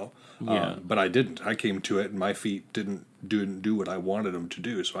came to Bell. Yeah. But I didn't. I came to it and my feet didn't do what I wanted them to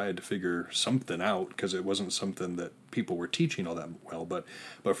do. So I had to figure something out, because it wasn't something that people were teaching all that well. But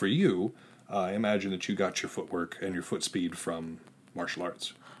for you, I imagine that you got your footwork and your foot speed from martial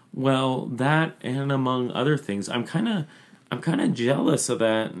arts. Well, that and among other things, I'm kind of jealous of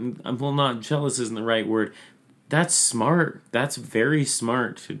that. Well, not jealous isn't the right word. That's smart. That's very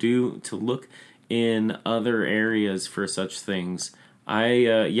smart to look in other areas for such things.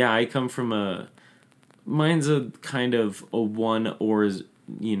 I come from mine's a kind of a one hand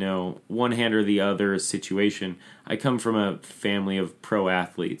or the other situation. I come from a family of pro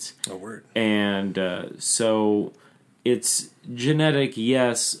athletes. Oh, word. And so it's genetic,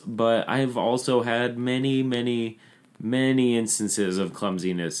 yes, but I've also had many, many, many instances of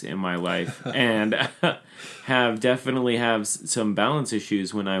clumsiness in my life, and definitely have some balance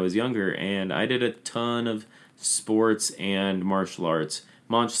issues when I was younger. And I did a ton of sports and martial arts,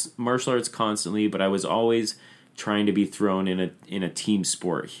 martial arts constantly, but I was always trying to be thrown in a team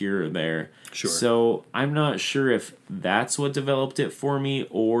sport here or there. Sure. So I'm not sure if that's what developed it for me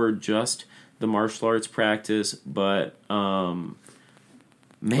or just the martial arts practice, but man,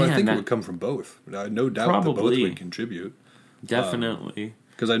 I think it would come from both. No doubt probably. that both would contribute. Definitely.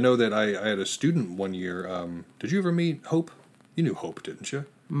 Because I know that I had a student one year. Did you ever meet Hope? You knew Hope, didn't you?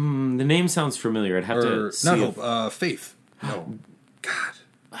 The name sounds familiar. I'd have to see. Not Hope. Faith. No. God.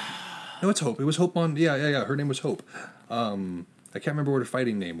 No, it's Hope. It was Hope on. Yeah. Her name was Hope. I can't remember what her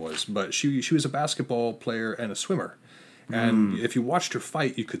fighting name was, but she was a basketball player and a swimmer. And if you watched her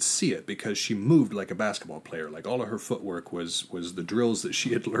fight, you could see it because she moved like a basketball player. Like all of her footwork was the drills that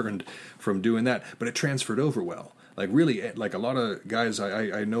she had learned from doing that, but it transferred over well. Like really, like a lot of guys,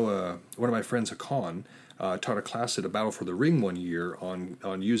 I know one of my friends, Hakan, taught a class at a Battle for the Ring one year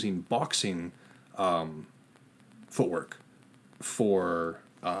on using boxing footwork for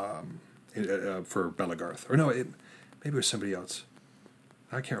Belagarth. Or no, maybe it was somebody else.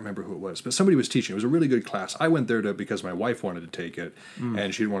 I can't remember who it was, but somebody was teaching. It was a really good class. I went there because my wife wanted to take it,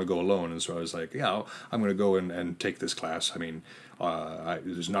 and she didn't want to go alone. And so I was like, yeah, I'm going to go and take this class. I mean,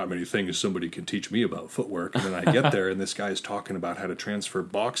 there's not many things somebody can teach me about footwork. And then I get there, and this guy's talking about how to transfer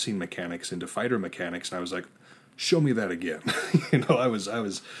boxing mechanics into fighter mechanics, and I was like, show me that again. I was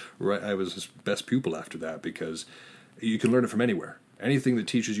his best pupil after that because you can learn it from anywhere. Anything that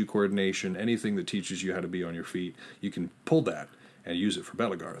teaches you coordination, anything that teaches you how to be on your feet, you can pull that and use it for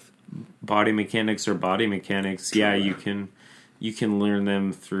Belagarth. Body mechanics or body mechanics, yeah, you can learn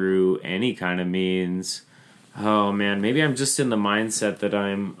them through any kind of means. Oh man, maybe I'm just in the mindset that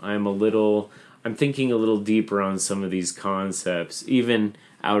I'm thinking a little deeper on some of these concepts, even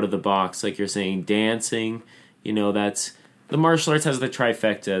out of the box, like you're saying, dancing. That's the martial arts has the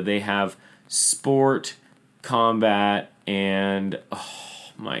trifecta. They have sport, combat, and oh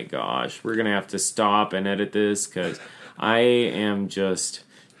my gosh, we're gonna have to stop and edit this because I am just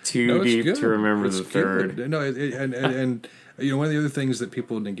too deep to remember the third. No, and one of the other things that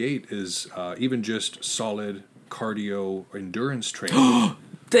people negate is even just solid cardio or endurance training.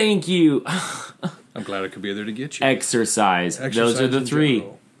 Thank you. I'm glad I could be there to get you. Exercise. Those are the three.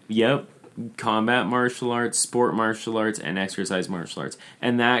 General. Yep. Combat martial arts, sport martial arts, and exercise martial arts.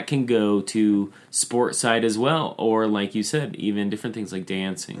 And that can go to sport side as well, or like you said, even different things like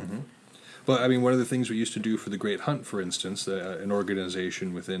dancing. Mm-hmm. But, I mean, one of the things we used to do for the Great Hunt, for instance, an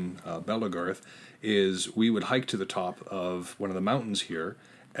organization within Belagarth, is we would hike to the top of one of the mountains here,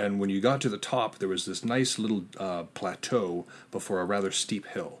 and when you got to the top, there was this nice little plateau before a rather steep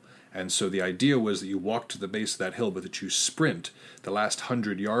hill. And so the idea was that you walk to the base of that hill, but that you sprint the last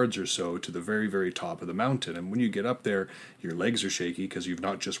 100 yards or so to the very, very top of the mountain. And when you get up there, your legs are shaky because you've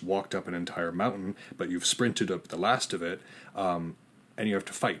not just walked up an entire mountain, but you've sprinted up the last of it. And you have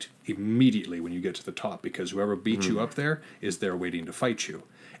to fight immediately when you get to the top because whoever beat you up there is there waiting to fight you.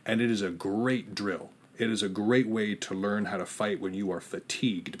 And it is a great drill. It is a great way to learn how to fight when you are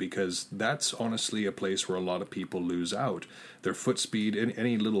fatigued because that's honestly a place where a lot of people lose out. Their foot speed,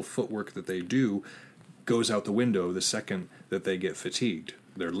 any little footwork that they do goes out the window the second that they get fatigued.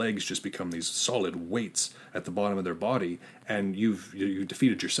 Their legs just become these solid weights at the bottom of their body, and you've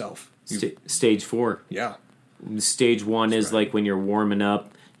defeated yourself. Stage 4. Yeah. Stage 1 is like when you're warming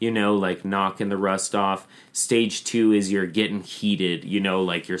up, like knocking the rust off. Stage 2 is you're getting heated,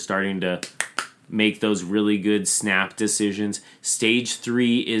 like you're starting to make those really good snap decisions. Stage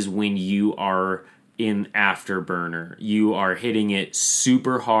 3 is when you are in afterburner. You are hitting it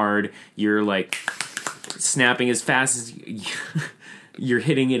super hard. You're like snapping as fast as you're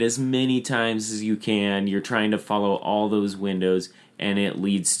hitting it as many times as you can. You're trying to follow all those windows. And it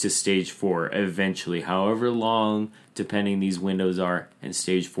leads to stage 4 eventually, however long, depending these windows are. And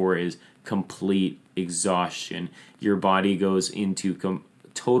stage 4 is complete exhaustion. Your body goes into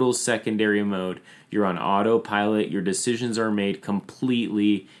total secondary mode. You're on autopilot. Your decisions are made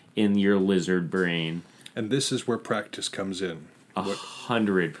completely in your lizard brain. And this is where practice comes in.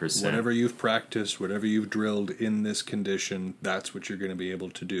 100%. Whatever you've practiced, whatever you've drilled in this condition, that's what you're going to be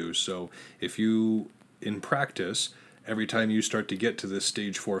able to do. So if you, in practice, every time you start to get to this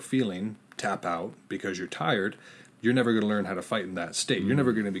stage 4 feeling, tap out because you're tired, you're never going to learn how to fight in that state. You're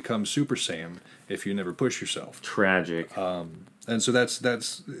never going to become Super Saiyan if you never push yourself. Tragic. And so that's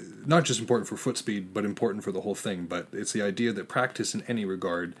not just important for foot speed, but important for the whole thing. But it's the idea that practice in any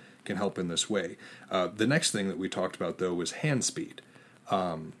regard can help in this way. The next thing that we talked about, though, was hand speed.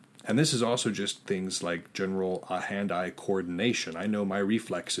 And this is also just things like general hand-eye coordination. I know my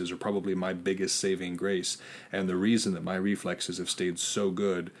reflexes are probably my biggest saving grace, and the reason that my reflexes have stayed so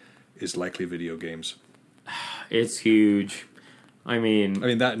good is likely video games. It's huge. I mean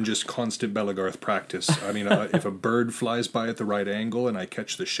that and just constant Belagarth practice. I mean, if a bird flies by at the right angle and I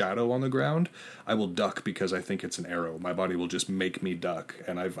catch the shadow on the ground, I will duck because I think it's an arrow. My body will just make me duck.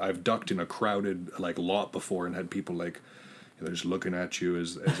 And I've ducked in a crowded lot before and had people they're just looking at you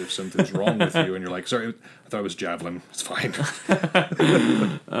as if something's wrong with you, and you're like, sorry, I thought it was javelin. It's fine.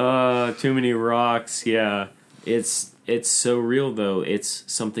 Too many rocks. Yeah, it's so real though. It's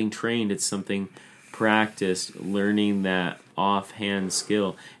something trained. It's something practiced. Learning that offhand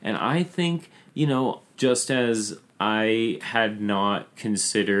skill, and I think just as I had not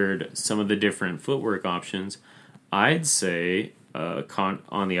considered some of the different footwork options, I'd say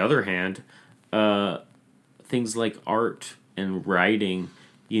on the other hand, things like art and writing,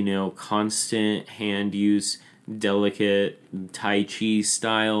 constant hand use, delicate Tai Chi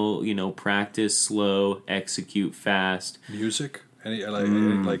style, practice slow, execute fast. Music, any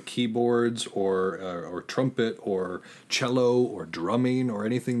like keyboards or trumpet or cello or drumming or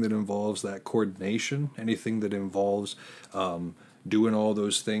anything that involves that coordination, anything that involves doing all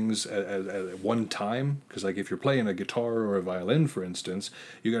those things at one time. Because if you're playing a guitar or a violin, for instance,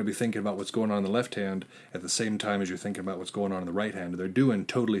 you got to be thinking about what's going on in the left hand at the same time as you're thinking about what's going on in the right hand. They're doing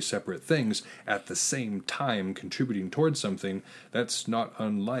totally separate things at the same time, contributing towards something. That's not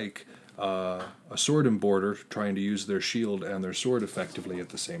unlike a sword embroider trying to use their shield and their sword effectively at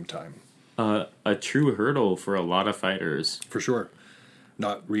the same time. A true hurdle for a lot of fighters. For sure.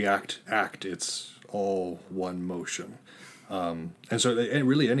 Not react, act. It's all one motion. And so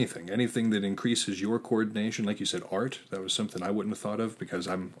really anything that increases your coordination, like you said, art, that was something I wouldn't have thought of because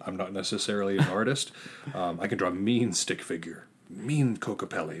I'm not necessarily an artist. I can draw a mean stick figure, mean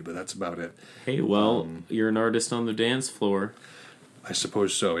Cocapelli, but that's about it. Hey, well, you're an artist on the dance floor. I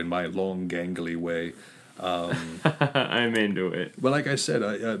suppose so, in my long, gangly way. I'm into it. Well, like I said,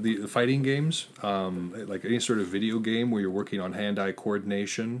 the fighting games, like any sort of video game where you're working on hand-eye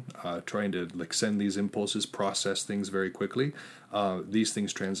coordination, trying to send these impulses, process things very quickly, these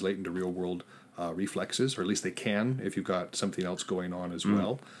things translate into real-world reflexes, or at least they can if you've got something else going on as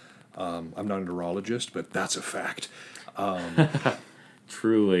well. I'm not a neurologist, but that's a fact.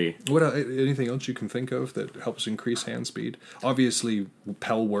 Truly. What anything else you can think of that helps increase hand speed? Obviously,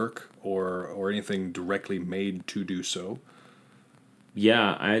 Pell work or anything directly made to do so.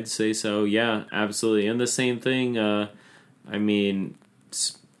 Yeah, I'd say so. Yeah, absolutely. And the same thing,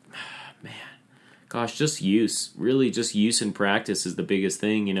 just use. Really, just use and practice is the biggest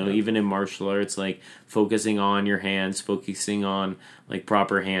thing, even in martial arts, focusing on your hands, focusing on,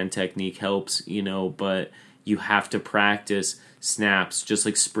 proper hand technique helps, but you have to practice snaps, just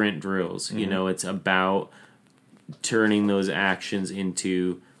like sprint drills. Mm-hmm. It's about turning those actions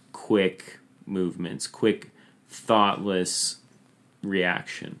into quick movements, quick, thoughtless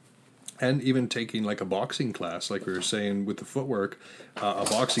reaction. And even taking a boxing class, like we were saying with the footwork, a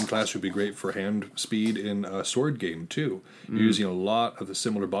boxing class would be great for hand speed in a sword game too. You're using a lot of the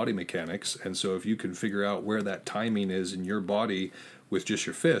similar body mechanics, and so if you can figure out where that timing is in your body with just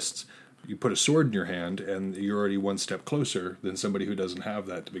your fists, you put a sword in your hand and you're already one step closer than somebody who doesn't have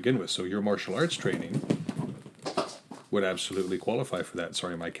that to begin with. So your martial arts training would absolutely qualify for that.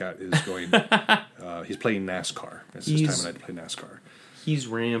 Sorry, my cat is going... he's playing NASCAR. It's his time of night to play NASCAR. He's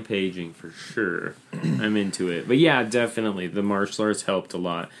rampaging for sure. I'm into it. But yeah, definitely. The martial arts helped a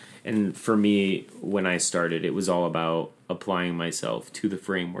lot. And for me, when I started, it was all about applying myself to the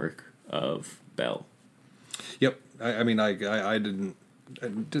framework of Bell. Yep. I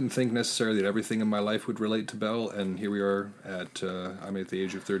didn't think necessarily that everything in my life would relate to Bell, and here we are I'm at the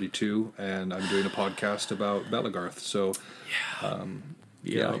age of 32, and I'm doing a podcast about Belagarth. So,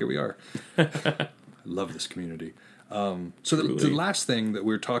 here we are. I love this community. So the last thing that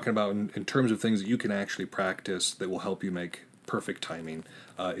we're talking about in terms of things that you can actually practice that will help you make perfect timing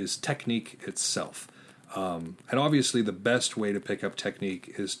is technique itself. And obviously the best way to pick up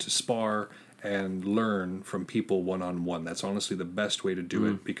technique is to spar and learn from people one-on-one. That's honestly the best way to do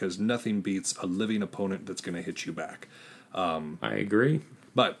it, because nothing beats a living opponent that's going to hit you back. I agree.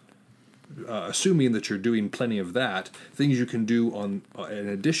 But assuming that you're doing plenty of that, things you can do in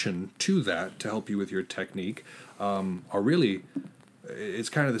addition to that to help you with your technique are really it's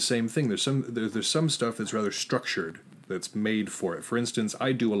kind of the same thing. There's some stuff that's rather structured, that's made for it. For instance,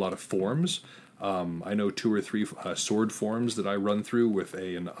 I do a lot of forms. I know 2 or 3 sword forms that I run through with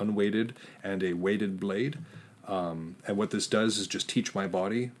an unweighted and a weighted blade. And what this does is just teach my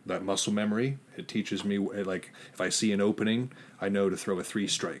body that muscle memory. It teaches me, like, if I see an opening, I know to throw a 3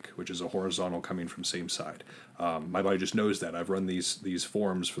 strike, which is a horizontal coming from same side. My body just knows that. I've run these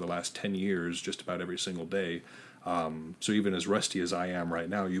forms for the last 10 years, just about every single day. So even as rusty as I am right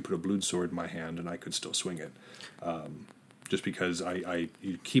now, you put a blued sword in my hand and I could still swing it. Just because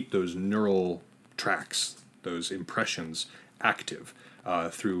you keep those neural tracks, those impressions active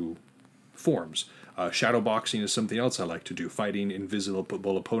through forms. Shadow boxing is something else I like to do, fighting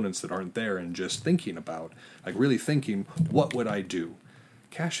invisible opponents that aren't there and just thinking about, like really thinking, what would I do?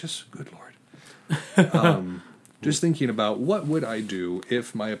 Cassius, good Lord. Just thinking about what would I do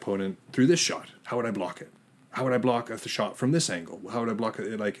if my opponent threw this shot? How would I block it? How would I block the shot from this angle? How would I block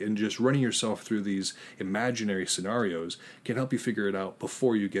it? Like, and just running yourself through these imaginary scenarios can help you figure it out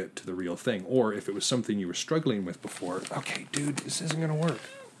before you get to the real thing. Or if it was something you were struggling with before, okay, dude, this isn't going to work.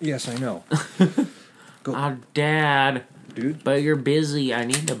 Yes, I know. Go. Oh, Dad. Dude. But you're busy. I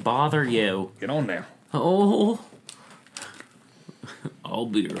need to bother you. Get on now. Oh. I'll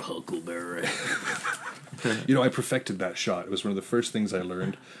be your huckleberry. I perfected that shot. It was one of the first things I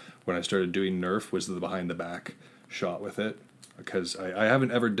learned when I started doing Nerf, was the behind the back shot with it. Because I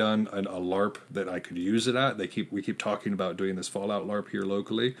haven't ever done a LARP that I could use it at. We keep talking about doing this Fallout LARP here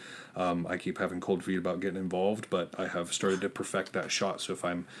locally. I keep having cold feet about getting involved, but I have started to perfect that shot. So if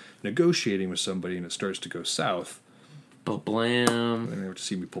I'm negotiating with somebody and it starts to go south, ba-blam, then they have to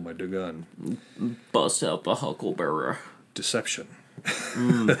see me pull my gun. Bust out the huckleberry. Deception.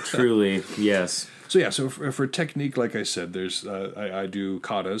 Truly, yes. So for technique, like I said, there's I do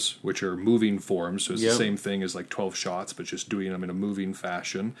katas, which are moving forms. So it's the same thing as like 12 shots, but just doing them in a moving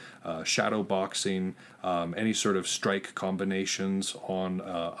fashion. Shadow boxing, any sort of strike combinations on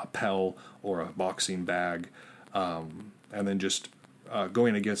a pel or a boxing bag, and then just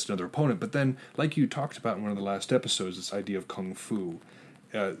going against another opponent. But then, like you talked about in one of the last episodes, this idea of kung fu.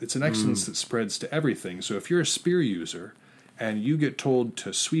 It's an excellence that spreads to everything. So if you're a spear user and you get told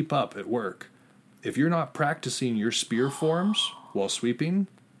to sweep up at work, if you're not practicing your spear forms while sweeping,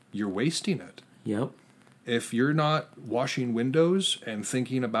 you're wasting it. Yep. If you're not washing windows and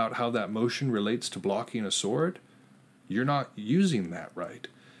thinking about how that motion relates to blocking a sword, you're not using that right.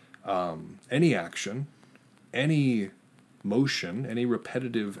 Any action, any motion, any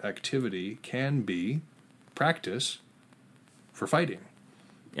repetitive activity can be practice for fighting.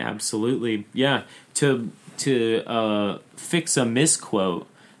 Absolutely. Yeah. To fix a misquote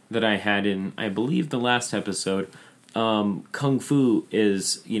that I had in, I believe, the last episode, Kung Fu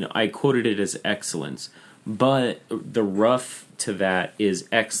is, I quoted it as excellence, but the rough to that is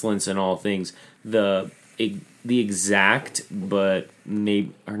excellence in all things. The exact, but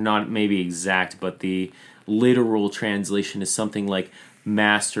maybe, or not maybe exact, but the literal translation is something like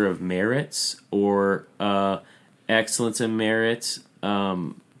Master of Merits or Excellence in Merits.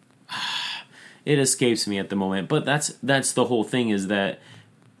 It escapes me at the moment, but that's the whole thing, is that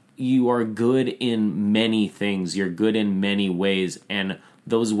you are good in many things. You're good in many ways, and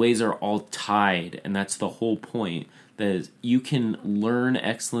those ways are all tied, and that's the whole point. That is, you can learn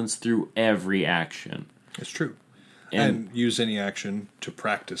excellence through every action. It's true. And use any action to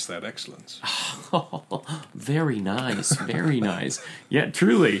practice that excellence. Oh, very nice. Very nice. Yeah,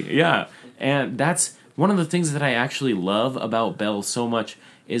 truly. Yeah. And that's one of the things that I actually love about Bell so much,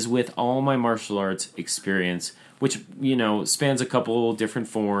 is with all my martial arts experience, which, spans a couple different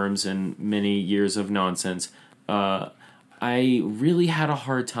forms and many years of nonsense, I really had a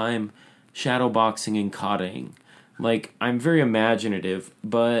hard time shadow boxing and kataing. Like, I'm very imaginative,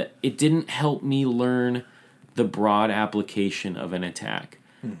 but it didn't help me learn the broad application of an attack.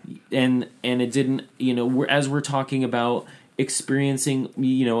 And it didn't, as we're talking about experiencing,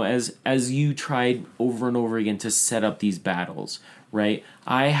 as you tried over and over again to set up these battles, right?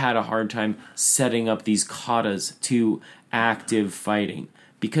 I had a hard time setting up these katas to active fighting,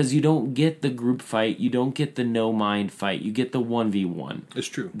 because you don't get the group fight, you don't get the no mind fight, you get the 1v1. It's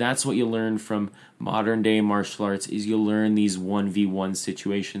true. That's what you learn from modern day martial arts, is you learn these 1v1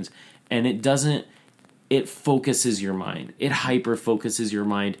 situations, and it focuses your mind. It hyper focuses your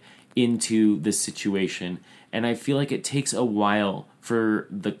mind into the situation. And I feel like it takes a while for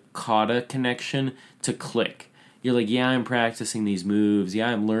the kata connection to click. You're like, yeah, I'm practicing these moves. Yeah,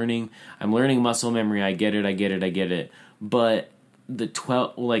 I'm learning muscle memory. I get it. But the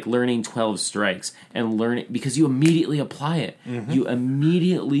 12, like learning 12 strikes and learning, because you immediately apply it. Mm-hmm. You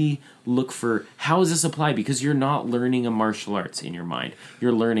immediately look for, how is this applied? Because you're not learning a martial arts in your mind.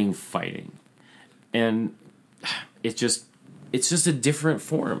 You're learning fighting. And it's just a different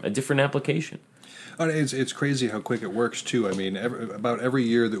form, a different application. It's crazy how quick it works, too. I mean, about every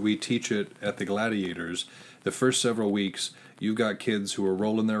year that we teach it at the Gladiators, the first several weeks, you've got kids who are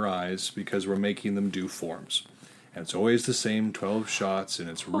rolling their eyes because we're making them do forms. And it's always the same 12 shots, and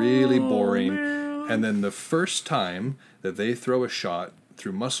it's really boring. Man. And then the first time that they throw a shot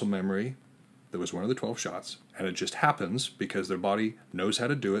through muscle memory, that was one of the 12 shots, and it just happens because their body knows how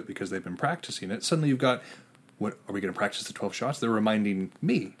to do it because they've been practicing it. Suddenly you've got, what, are we going to practice the 12 shots? They're reminding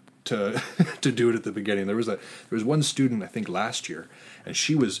me to to do it at the beginning. There was one student, I think, last year, and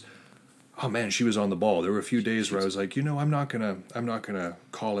she was... Oh man, she was on the ball. There were a few days where I was like, I'm not gonna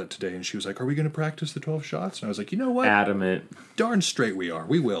call it today. And she was like, "Are we gonna practice the 12 shots?" And I was like, you know what? Adamant. Darn straight we are.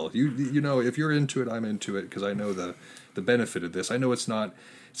 We will. You know, if you're into it, I'm into it because I know the benefit of this. I know it's not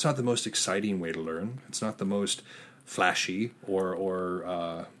the most exciting way to learn. It's not the most flashy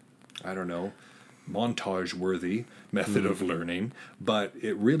or I don't know, montage worthy method of learning, but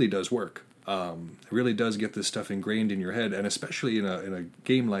it really does work. It really does get this stuff ingrained in your head, and especially in a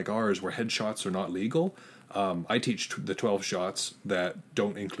game like ours where headshots are not legal. I teach the 12 shots that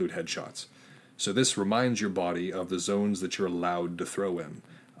don't include headshots. So this reminds your body of the zones that you're allowed to throw in,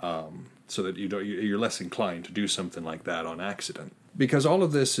 so that you're less inclined to do something like that on accident. Because all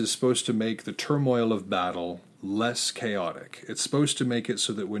of this is supposed to make the turmoil of battle less chaotic. It's supposed to make it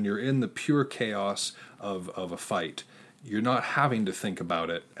so that when you're in the pure chaos of a fight, you're not having to think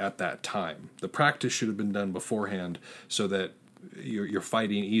about it at that time. The practice should have been done beforehand so that you're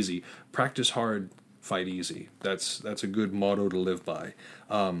fighting easy. Practice hard, fight easy. That's a good motto to live by.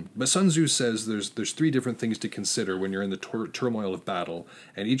 But Sun Tzu says there's 3 different things to consider when you're in the turmoil of battle,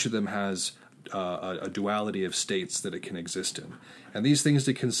 and each of them has a duality of states that it can exist in. And these things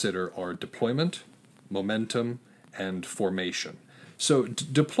to consider are deployment, momentum, and formation. So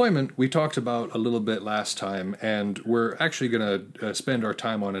deployment, we talked about a little bit last time, and we're actually going to spend our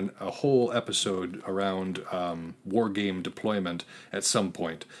time on a whole episode around war game deployment at some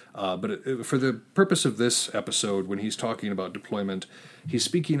point. But for the purpose of this episode, when he's talking about deployment, he's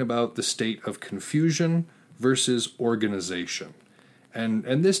speaking about the state of confusion versus organization.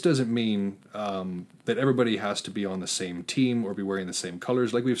 And this doesn't mean that everybody has to be on the same team or be wearing the same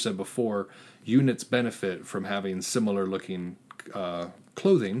colors. Like we've said before, units benefit from having similar-looking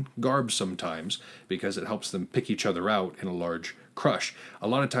clothing, garb sometimes, because it helps them pick each other out in a large crush. A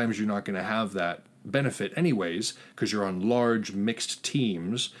lot of times you're not going to have that benefit anyways, because you're on large mixed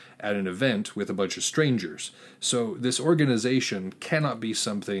teams at an event with a bunch of strangers. So this organization cannot be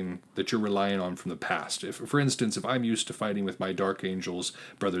something that you're relying on from the past. For instance, if I'm used to fighting with my Dark Angels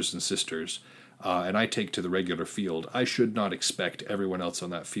brothers and sisters, and I take to the regular field, I should not expect everyone else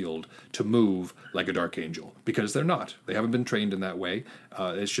on that field to move like a Dark Angel, because they're not. They haven't been trained in that way.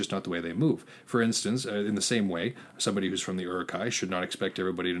 It's just not the way they move. For instance, in the same way, somebody who's from the Uruk-hai should not expect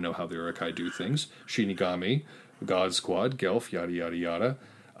everybody to know how the Uruk-hai do things. Shinigami, God Squad, Gelf, yada, yada, yada.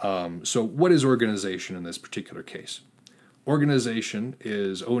 So what is organization in this particular case? Organization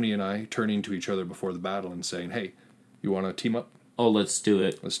is Oni and I turning to each other before the battle and saying, hey, you want to team up? Oh, let's do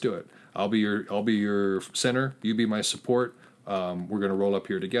it. Let's do it. I'll be your center. You be my support. We're going to roll up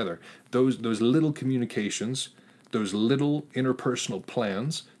here together. Those little communications, those little interpersonal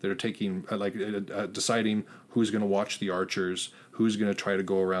plans that are taking, deciding who's going to watch the archers, who's going to try to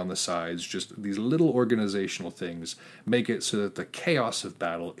go around the sides. Just these little organizational things make it so that the chaos of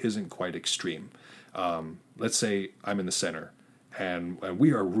battle isn't quite extreme. Let's say I'm in the center, and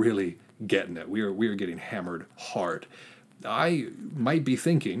we are really getting it. We are getting hammered hard. I might be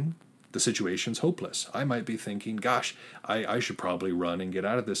thinking, the situation's hopeless. I might be thinking, gosh, I should probably run and get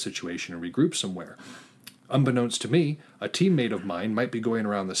out of this situation and regroup somewhere. Unbeknownst to me, a teammate of mine might be going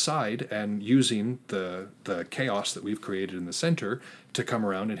around the side and using the chaos that we've created in the center to come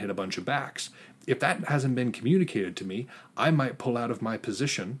around and hit a bunch of backs. If that hasn't been communicated to me, I might pull out of my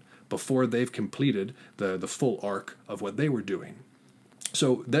position before they've completed the full arc of what they were doing.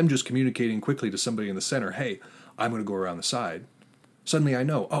 So them just communicating quickly to somebody in the center, hey, I'm going to go around the side. Suddenly I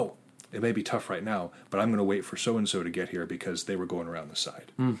know, oh, it may be tough right now, but I'm going to wait for so-and-so to get here because they were going around the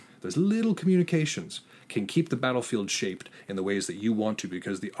side. Those little communications can keep the battlefield shaped in the ways that you want to,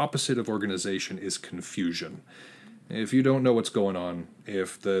 because the opposite of organization is confusion. If you don't know what's going on,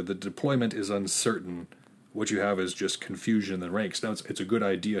 if the deployment is uncertain, what you have is just confusion in the ranks. Now, it's a good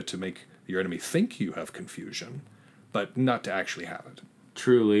idea to make your enemy think you have confusion, but not to actually have it.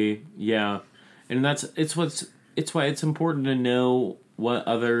 Truly, yeah. And it's what's it's why it's important to know what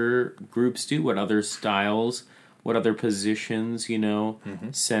other groups do, what other styles, what other positions,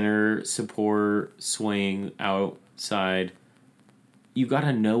 center, support, swing, outside. You got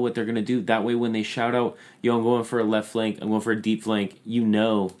to know what they're going to do. That way when they shout out, yo, I'm going for a left flank, I'm going for a deep flank, you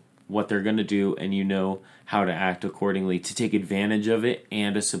know what they're going to do, and you know how to act accordingly to take advantage of it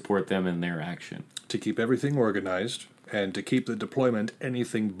and to support them in their action. To keep everything organized and to keep the deployment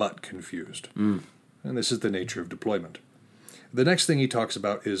anything but confused. And this is the nature of deployment. The next thing he talks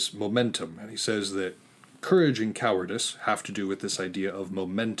about is momentum, and he says that courage and cowardice have to do with this idea of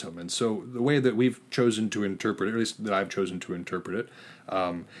momentum. And so the way that we've chosen to interpret it, or at least that I've chosen to interpret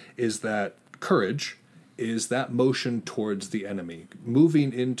it, is that courage is that motion towards the enemy,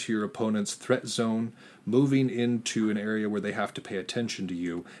 moving into your opponent's threat zone, moving into an area where they have to pay attention to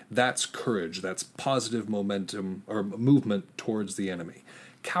you. That's courage. That's positive momentum or movement towards the enemy.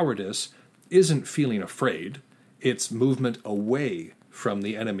 Cowardice isn't feeling afraid. It's movement away from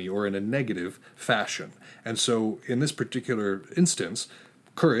the enemy or in a negative fashion. And so in this particular instance,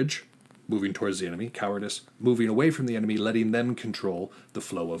 courage, moving towards the enemy, cowardice, moving away from the enemy, letting them control the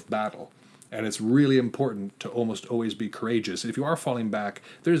flow of battle. And it's really important to almost always be courageous. If you are falling back,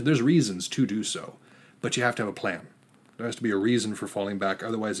 there's reasons to do so, but you have to have a plan. There has to be a reason for falling back,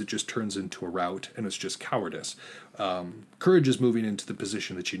 otherwise it just turns into a rout, and it's just cowardice. Courage is moving into the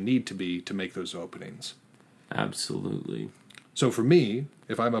position that you need to be to make those openings. Absolutely. So for me,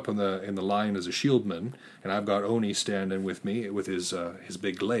 if I'm up in the line as a shieldman, and I've got Oni standing with me with his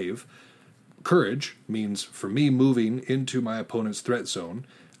big glaive, courage means for me moving into my opponent's threat zone,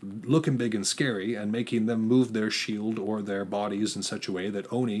 looking big and scary, and making them move their shield or their bodies in such a way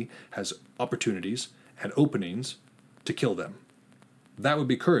that Oni has opportunities and openings to kill them. That would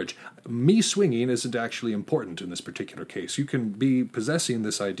be courage. Me swinging isn't actually important in this particular case. You can be possessing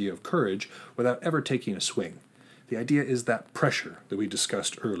this idea of courage without ever taking a swing. The idea is that pressure that we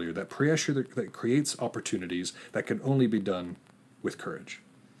discussed earlier, that pressure that creates opportunities that can only be done with courage.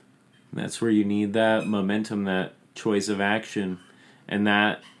 That's where you need that momentum, that choice of action, and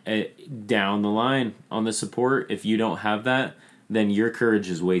that down the line on the support. If you don't have that, then your courage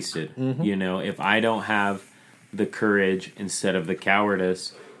is wasted. If I don't have the courage instead of the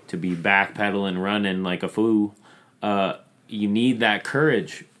cowardice to be backpedaling, running like a fool, you need that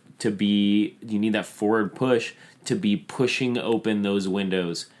courage you need that forward push to be pushing open those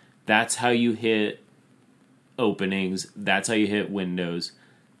windows. That's how you hit openings. That's how you hit windows.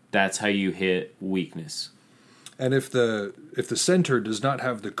 That's how you hit weakness. And if the center does not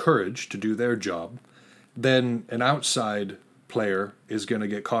have the courage to do their job, then an outside player is going to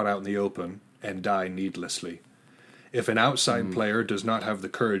get caught out in the open and die needlessly. If an outside player does not have the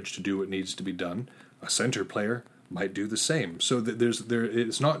courage to do what needs to be done, a center player might do the same. So that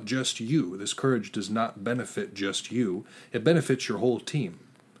it's not just you. This courage does not benefit just you. It benefits your whole team.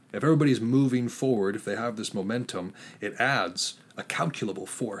 If everybody's moving forward, if they have this momentum, it adds a calculable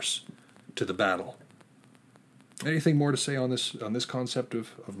force to the battle. Anything more to say on this concept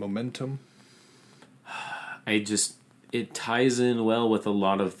of momentum? It ties in well with a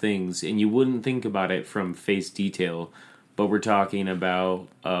lot of things, and you wouldn't think about it from face detail, but we're talking about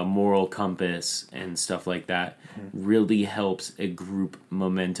a moral compass and stuff like that. Really helps a group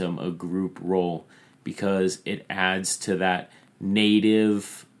momentum, a group role, because it adds to that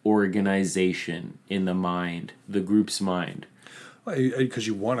native organization in the mind, the group's mind. Because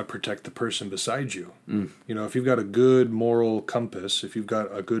you want to protect the person beside you. If you've got a good moral compass, if you've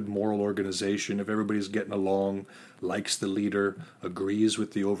got a good moral organization, if everybody's getting along, likes the leader, agrees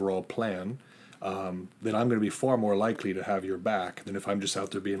with the overall plan, then I'm going to be far more likely to have your back than if I'm just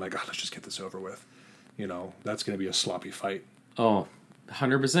out there being like, let's just get this over with. That's going to be a sloppy fight. Oh,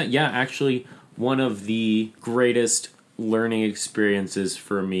 100%. Yeah, actually, one of the greatest learning experiences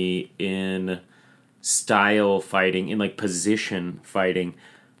for me in style fighting, in like position fighting,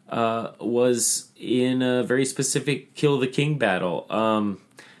 was in a very specific Kill the King battle.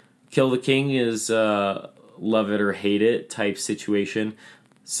 Kill the King is love it or hate it type situation.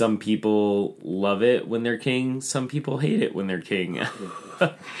 Some people love it when they're king. Some people hate it when they're king.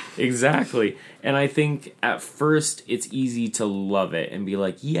 Exactly. And I think at first it's easy to love it and be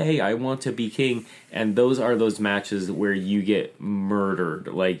like, yay, I want to be king. And those are those matches where you get murdered.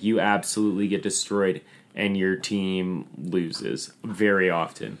 Like, you absolutely get destroyed and your team loses very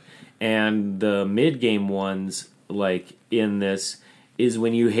often. And the mid-game ones, like in this, is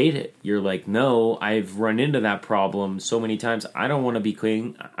when you hate it. You're like, no, I've run into that problem so many times. I don't want to be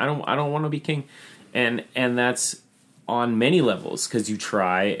king. I don't want to be king. And that's on many levels, because you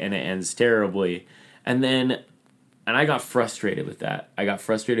try and it ends terribly. And then I got frustrated with that. I got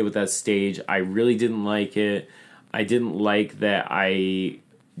frustrated with that stage. I really didn't like it. I didn't like that I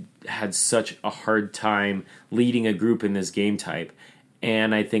had such a hard time leading a group in this game type.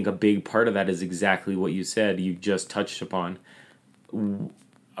 And I think a big part of that is exactly what you said, you just touched upon.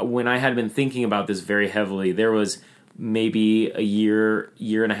 When I had been thinking about this very heavily, there was maybe a year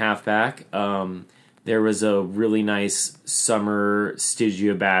and a half back, there was a really nice summer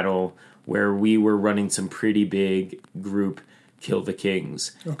Stygia battle where we were running some pretty big group Kill the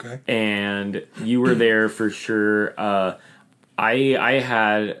Kings. Okay. And you were there for sure. I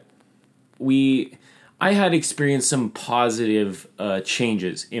had experienced some positive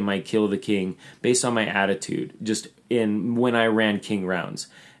changes in my Kill the King based on my attitude, just in when I ran King rounds.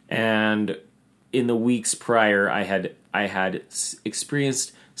 And in the weeks prior, I had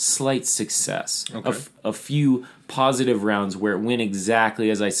experienced slight success, a few positive rounds where it went exactly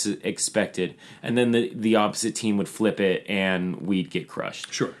as I expected, and then the opposite team would flip it and we'd get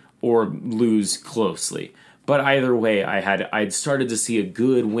crushed, sure, or lose closely. But either way, I'd started to see a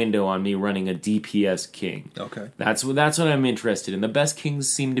good window on me running a DPS king. Okay, that's what I'm interested in. The best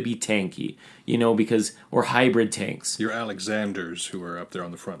kings seem to be tanky, or hybrid tanks. Your Alexanders who are up there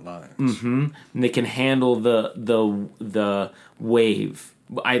on the front lines. Mm-hmm. And they can handle the wave,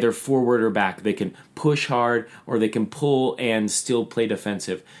 either forward or back. They can push hard, or they can pull and still play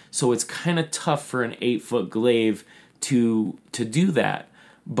defensive. So it's kind of tough for an 8-foot glaive to do that.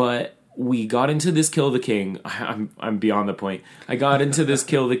 But we got into this Kill the King. I'm beyond the point. I got into this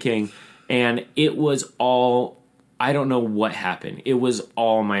Kill the King, and it was all, I don't know what happened. It was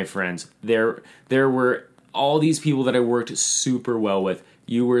all my friends. There were all these people that I worked super well with.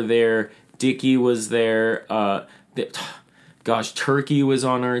 You were there. Dickie was there. Turkey was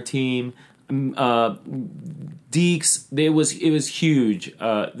on our team. Deeks. It was huge.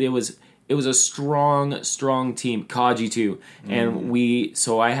 It was a strong team. Kaji too. And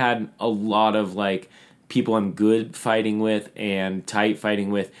so I had a lot of people I'm good fighting with and tight fighting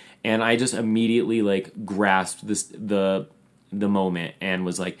with, and I just immediately grasped the moment and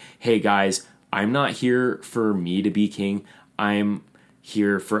was like, hey guys, I'm not here for me to be king. I'm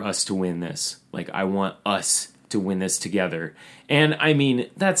here for us to win this. I want us to win this together. And I mean,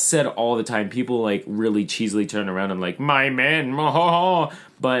 that's said all the time. People really cheesily turn around and my men,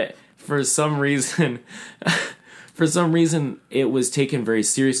 but for some reason it was taken very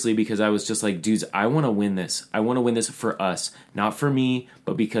seriously, because I was just dudes, I want to win this. I want to win this for us, not for me,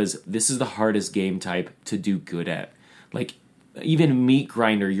 but because this is the hardest game type to do good at. Even Meat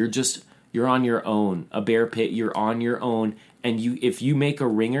Grinder, you're on your own. A Bear Pit, you're on your own, and if you make a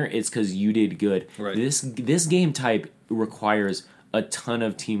ringer, it's because you did good. Right. This game type requires a ton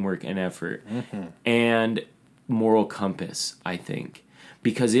of teamwork and effort, and moral compass, I think.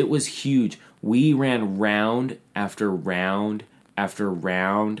 Because it was huge. We ran round after round after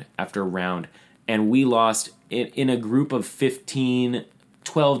round after round. And we lost, in a group of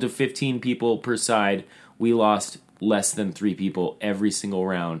 12 to 15 people per side, we lost less than 3 people every single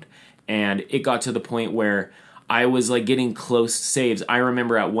round. And it got to the point where I was getting close saves. I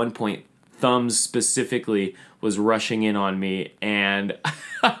remember at one point, Thumbs specifically was rushing in on me. And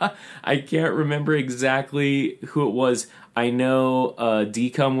I can't remember exactly who it was. I know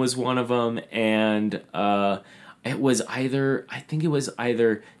Decum was one of them, and it was either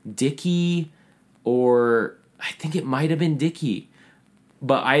Dickie, or I think it might have been Dickie.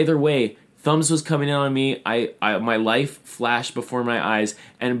 But either way, Thumbs was coming in on me. I my life flashed before my eyes,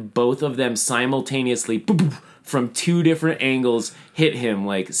 and both of them simultaneously, from 2 different angles, hit him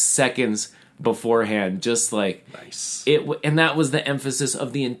seconds beforehand. Just nice. And that was the emphasis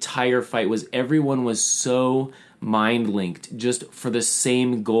of the entire fight. Was everyone was so mind linked, just for the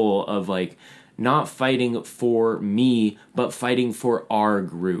same goal of not fighting for me, but fighting for our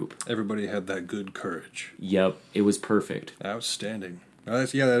group. Everybody had that good courage. Yep, it was perfect. Outstanding.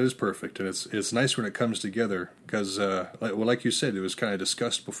 That is perfect, and it's nice when it comes together, because like you said, it was kind of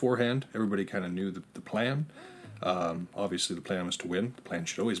discussed beforehand. Everybody kind of knew the plan. Obviously, the plan was to win. The plan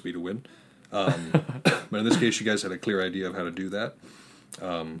should always be to win. But in this case, you guys had a clear idea of how to do that.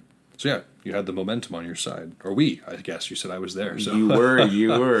 So yeah, you had the momentum on your side, or I guess you said I was there. So you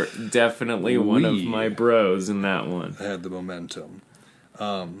were definitely one of my bros in that one. I had the momentum.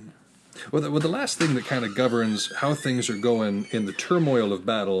 Well, the last thing that kind of governs how things are going in the turmoil of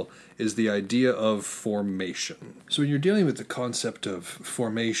battle is the idea of formation. So when you're dealing with the concept of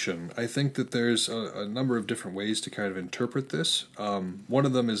formation, I think that there's a number of different ways to kind of interpret this. One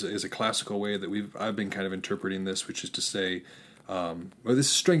of them is a classical way that I've been kind of interpreting this, which is to say, this is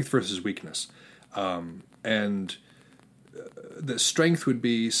strength versus weakness. And the strength would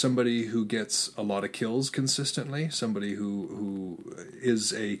be somebody who gets a lot of kills consistently, somebody who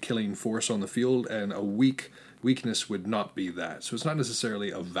is a killing force on the field, and a weakness would not be that. So it's not necessarily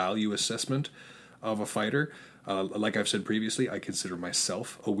a value assessment of a fighter. Like I've said previously, I consider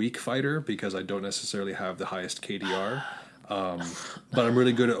myself a weak fighter because I don't necessarily have the highest KDR, but I'm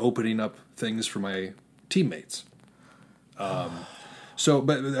really good at opening up things for my teammates. So,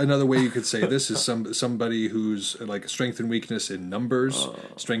 but another way you could say this is somebody who's like strength and weakness in numbers,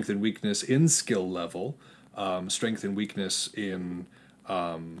 strength and weakness in skill level, strength and weakness in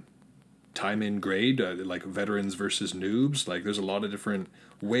time in grade, like veterans versus noobs. Like there's a lot of different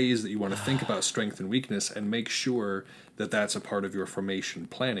ways that you want to think about strength and weakness and make sure that that's a part of your formation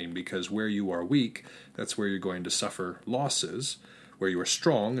planning, because where you are weak, that's where you're going to suffer losses. Where you are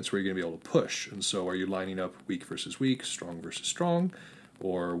strong, it's where you're going to be able to push. And so are you lining up weak versus weak, strong versus strong,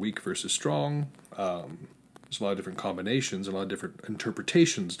 or weak versus strong? There's a lot of different combinations, a lot of different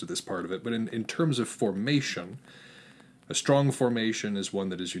interpretations to this part of it. But in terms of formation, a strong formation is one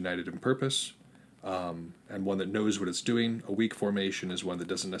that is united in purpose, and one that knows what it's doing. A weak formation is one that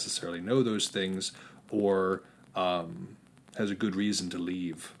doesn't necessarily know those things, or has a good reason to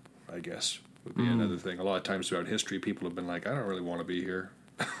leave, I guess. Would be another thing. A lot of times throughout history, people have been like, I don't really want to be here.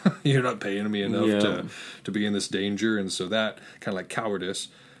 You're not paying me enough to be in this danger. And so that kind of like cowardice,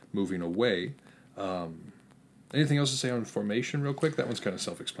 moving away. Anything else to say on formation real quick? That one's kind of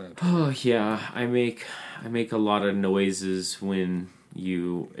self-explanatory. Oh, yeah. I make a lot of noises when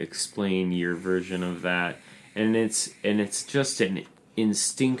you explain your version of that. And it's just an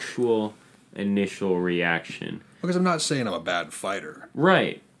instinctual initial reaction. Because I'm not saying I'm a bad fighter.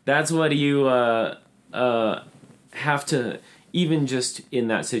 Right. That's what you have to, even just in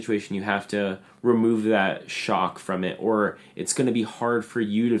that situation, you have to remove that shock from it, or it's going to be hard for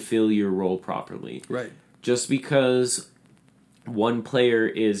you to fill your role properly. Right. Just because one player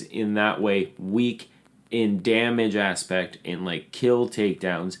is in that way weak in damage aspect and like kill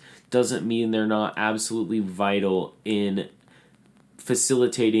takedowns doesn't mean they're not absolutely vital in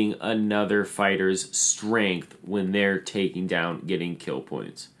facilitating another fighter's strength when they're taking down, getting kill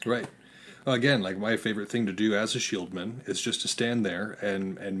points. Right. Again, like my favorite thing to do as a shieldman is just to stand there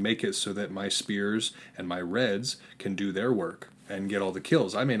and make it so that my spears and my reds can do their work and get all the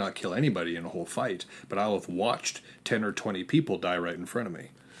kills. I may not kill anybody in a whole fight, but I'll have watched 10 or 20 people die right in front of me.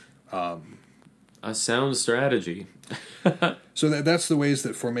 A sound strategy. So that's the ways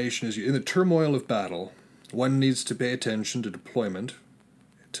that formation is. In the turmoil of battle, one needs to pay attention to deployment,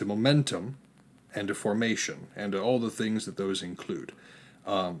 to momentum, and to formation, and to all the things that those include.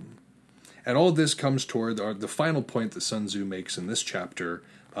 And all of this comes toward the final point that Sun Tzu makes in this chapter.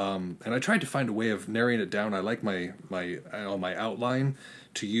 And I tried to find a way of narrowing it down. I like my outline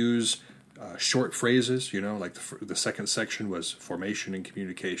to use short phrases. Like the second section was formation and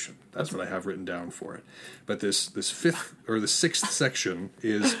communication. That's what I have written down for it. But this fifth or the sixth section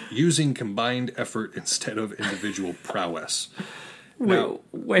is using combined effort instead of individual prowess. Wait,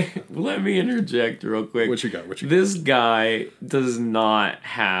 let me interject real quick. What you got? This guy does not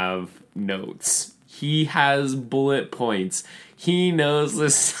have notes. He has bullet points. He knows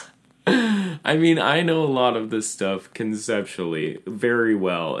this. I mean, I know a lot of this stuff conceptually very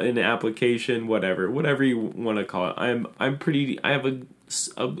well. In application, whatever you want to call it. I have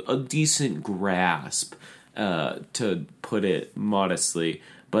a decent grasp, to put it modestly.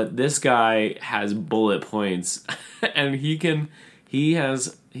 But this guy has bullet points, and he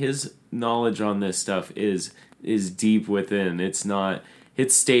has his knowledge on this stuff is deep within.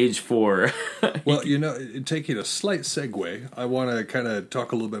 It's stage 4. Well, taking a slight segue, I want to kind of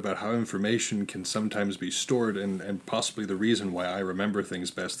talk a little bit about how information can sometimes be stored and possibly the reason why I remember things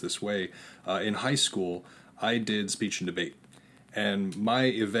best this way. In high school, I did speech and debate. And my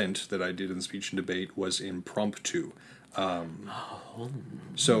event that I did in speech and debate was impromptu.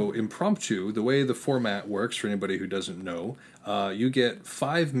 So impromptu, the way the format works for anybody who doesn't know, you get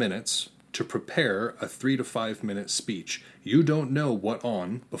 5 minutes to prepare a 3 to 5 minute speech. You don't know what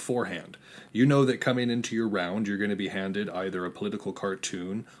on beforehand. You know that coming into your round, you're going to be handed either a political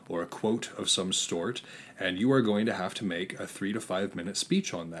cartoon or a quote of some sort, and you are going to have to make a 3 to 5 minute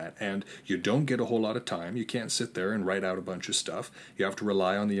speech on that. And you don't get a whole lot of time. You can't sit there and write out a bunch of stuff. You have to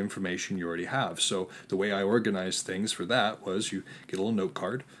rely on the information you already have. So the way I organized things for that was you get a little note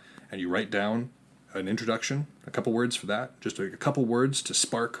card and you write down an introduction, a couple words for that, just a couple words to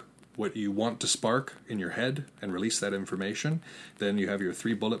spark what you want to spark in your head and release that information. Then you have your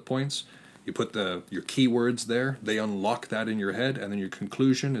 3 bullet points. You put your keywords there. They unlock that in your head. And then your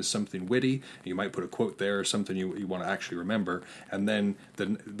conclusion is something witty. You might put a quote there or something you want to actually remember. And then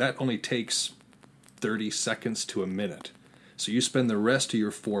that only takes 30 seconds to a minute. So you spend the rest of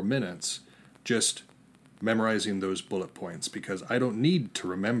your 4 minutes just memorizing those bullet points, because I don't need to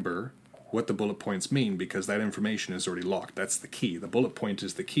remember what the bullet points mean, because that information is already locked. That's the key. The bullet point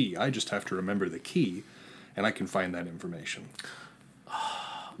is the key. I just have to remember the key, and I can find that information.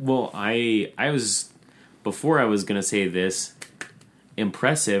 Well, I was, before I was going to say this,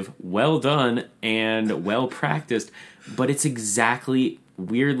 impressive, well done, and well practiced, but it's exactly,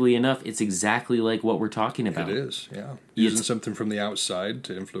 weirdly enough, it's exactly like what we're talking about. It is, yeah. Using something from the outside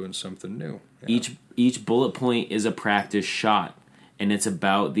to influence something new. Yeah. Each bullet point is a practice shot, and it's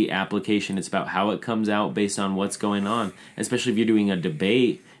about the application. It's about how it comes out based on what's going on. Especially if you're doing a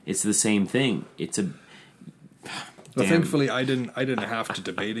debate, it's the same thing. It's a... Well, thankfully, I didn't have to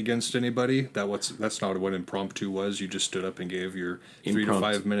debate against anybody. That's not what impromptu was. You just stood up and gave your 3 to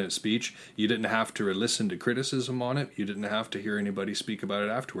 5 minute speech. You didn't have to listen to criticism on it. You didn't have to hear anybody speak about it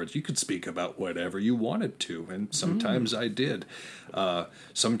afterwards. You could speak about whatever you wanted to, and sometimes I did.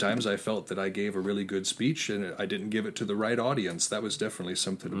 Sometimes I felt that I gave a really good speech and I didn't give it to the right audience. That was definitely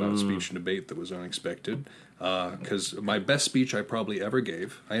something about speech and debate that was unexpected. Because my best speech I probably ever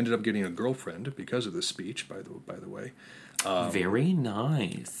gave, I ended up getting a girlfriend because of this speech, by the way. Very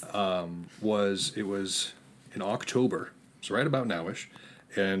nice. Was in October, so right about nowish,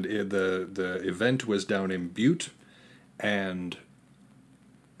 and the event was down in Butte, and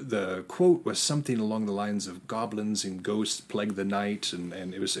the quote was something along the lines of "goblins and ghosts plague the night,"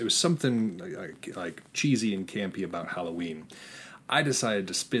 and it was something like cheesy and campy about Halloween. I decided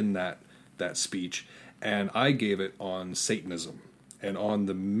to spin that speech, and I gave it on Satanism and on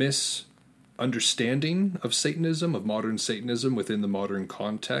the misunderstanding of Satanism, of modern Satanism within the modern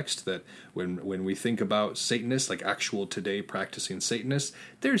context, that when we think about Satanists, like actual today practicing Satanists,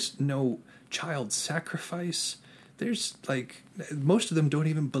 there's no child sacrifice. There's most of them don't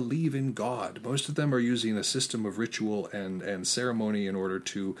even believe in God. Most of them are using a system of ritual and ceremony in order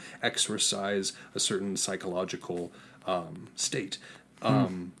to exorcise a certain psychological state.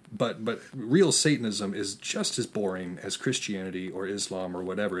 But real Satanism is just as boring as Christianity or Islam or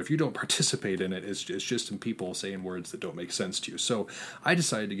whatever. If you don't participate in it, it's just some people saying words that don't make sense to you. So I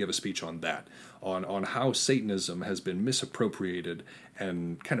decided to give a speech on that, on how Satanism has been misappropriated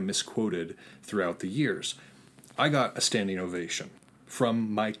and kind of misquoted throughout the years. I got a standing ovation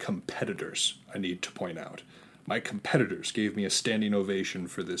from my competitors, I need to point out. My competitors gave me a standing ovation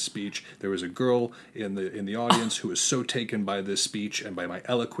for this speech. There was a girl in the audience who was so taken by this speech and by my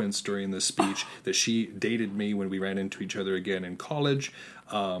eloquence during this speech that she dated me when we ran into each other again in college.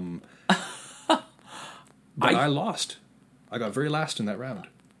 But I lost. I got very last in that round.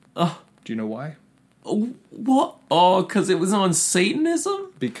 Do you know why? What? Oh, because it was on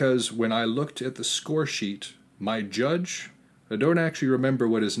Satanism? Because when I looked at the score sheet, my judge, I don't actually remember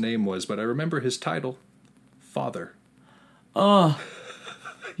what his name was, but I remember his title. Father. He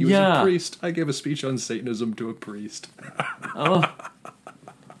was a priest. I gave a speech on Satanism to a priest.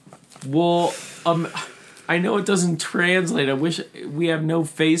 Well, I know it doesn't translate. I wish we have no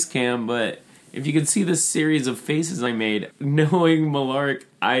face cam, but if you could see the series of faces I made, knowing Malark,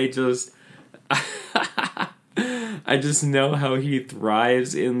 I just know how he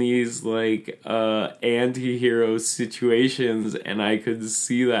thrives in these anti-hero situations, and I could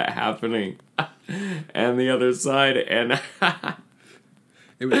see that happening. And the other side, and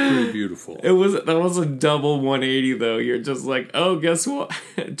it was pretty beautiful. That was a double 180 though. You're just like, oh, guess what?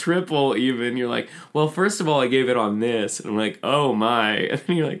 Triple even. You're like, well, first of all, I gave it on this, and I'm like, oh my, and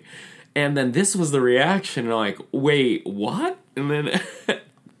then you're like, and then this was the reaction, and I'm like, wait, what? And then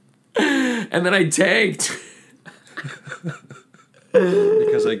I tanked.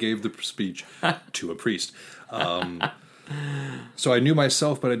 Because I gave the speech to a priest. So I knew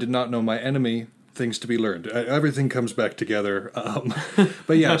myself, but I did not know my enemy. Things to be learned. Everything comes back together.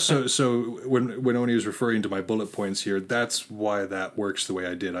 But yeah, so when Oni was referring to my bullet points here, that's why that works the way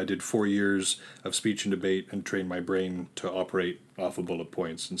I did. I did 4 years of speech and debate and trained my brain to operate off of bullet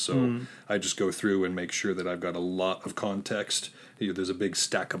points. And so I just go through and make sure that I've got a lot of context. There's a big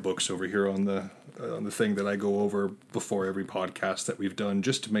stack of books over here on the thing that I go over before every podcast that we've done,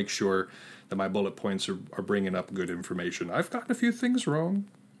 just to make sure that my bullet points are bringing up good information. I've gotten a few things wrong.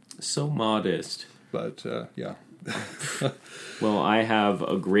 So modest. But, yeah. Well, I have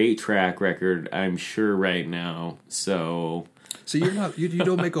a great track record, I'm sure, right now, so... So you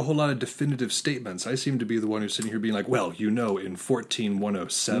don't make a whole lot of definitive statements. I seem to be the one who's sitting here being like, well, in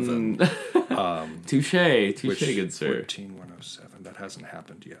 14107... Touche, good sir. 14107, that hasn't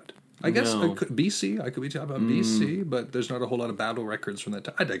happened yet. I guess BC, I could be talking about BC, but there's not a whole lot of battle records from that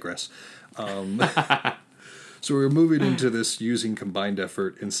time. I digress. So we're moving into this using combined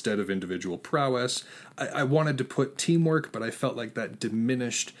effort instead of individual prowess. I wanted to put teamwork, but I felt like that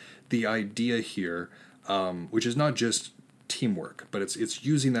diminished the idea here, which is not just teamwork, but it's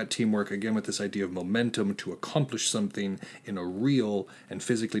using that teamwork again with this idea of momentum to accomplish something in a real and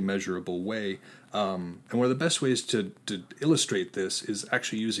physically measurable way. And one of the best ways to illustrate this is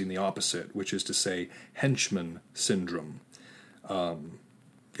actually using the opposite, which is to say henchman syndrome. Y'all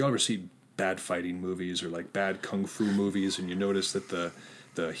ever see bad fighting movies or like bad kung fu movies, and you notice that the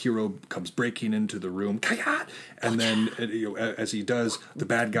hero comes breaking into the room, and then as he does, the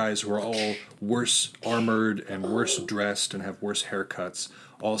bad guys who are all worse armored and worse dressed and have worse haircuts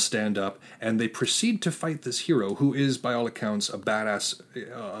all stand up, and they proceed to fight this hero who is, by all accounts, a badass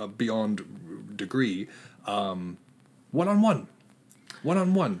beyond degree, one-on-one.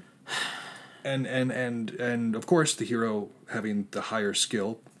 And of course the hero, having the higher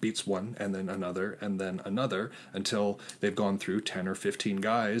skill, beats one and then another until they've gone through 10 or 15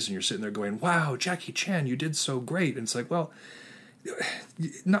 guys, and you're sitting there going, wow, Jackie Chan, you did so great. And it's like, well,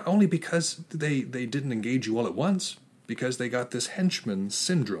 not only because they didn't engage you all at once, because they got this henchman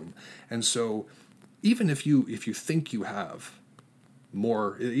syndrome. And so even if you think you have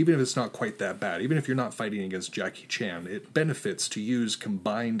more, even if it's not quite that bad, even if you're not fighting against Jackie Chan, it benefits to use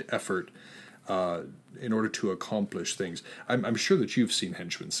combined effort in order to accomplish things. I'm sure that you've seen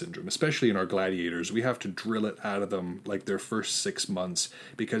henchman syndrome, especially in our gladiators. We have to drill it out of them like their first 6 months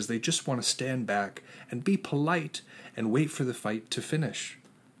because they just want to stand back and be polite and wait for the fight to finish.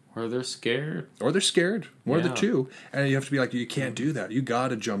 Or they're scared. One of the two. And you have to be like, you can't do that. You got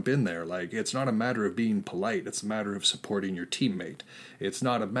to jump in there. Like, it's not a matter of being polite. It's a matter of supporting your teammate. It's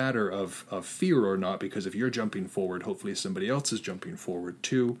not a matter of fear or not, because if you're jumping forward, hopefully somebody else is jumping forward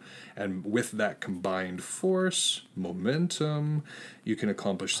too. And with that combined force, momentum, you can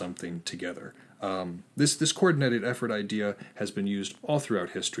accomplish something together. This coordinated effort idea has been used all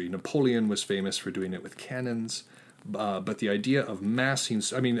throughout history. Napoleon was famous for doing it with cannons. But the idea of massing,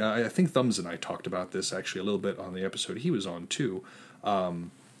 I think Thumbs and I talked about this actually a little bit on the episode he was on too.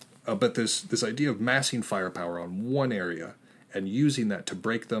 But this idea of massing firepower on one area and using that to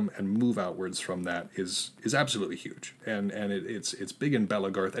break them and move outwards from that is absolutely huge. And it's big in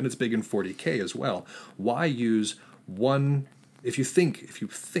Belagarth, and it's big in 40K as well. Why use one? If you think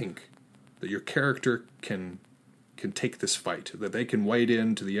that your character can take this fight, that they can wade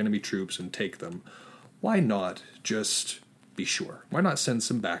into the enemy troops and take them, why not just be sure? Why not send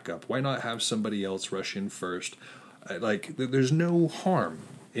some backup? Why not have somebody else rush in first? There's no harm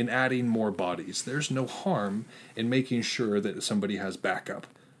in adding more bodies. There's no harm in making sure that somebody has backup,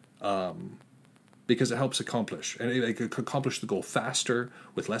 because it helps accomplish. And it can accomplish the goal faster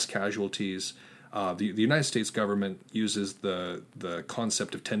with less casualties. The United States government uses the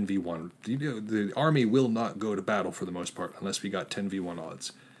concept of 10v1. The army will not go to battle for the most part unless we got 10v1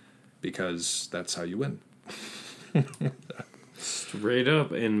 odds, because that's how you win. Straight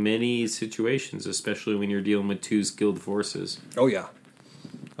up, in many situations, especially when you're dealing with two skilled forces. Oh yeah.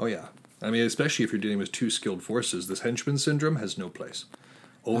 Especially if you're dealing with two skilled forces, this henchman syndrome has no place.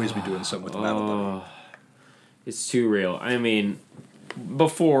 Always be doing something with the battle buddy. It's too real. During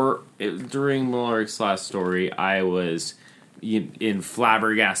Malaric's last story, I was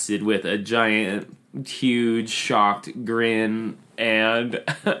flabbergasted with a giant, huge, shocked grin and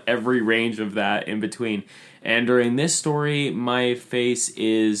every range of that in between. And during this story, my face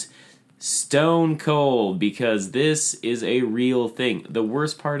is stone cold because this is a real thing. The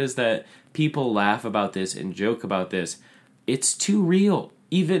worst part is that people laugh about this and joke about this. It's too real.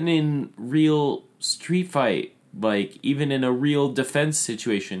 Even in real street fight, like even in a real defense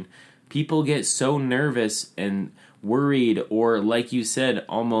situation, people get so nervous and worried, or like you said,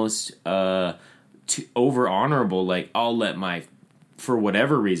 almost over honorable. Like, for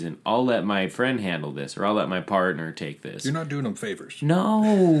whatever reason, I'll let my friend handle this, or I'll let my partner take this. You're not doing them favors.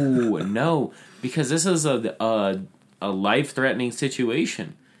 No, because this is a life-threatening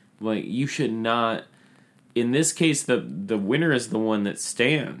situation. Like, you should not. In this case, the winner is the one that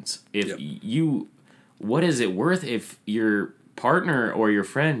stands. What is it worth if your partner or your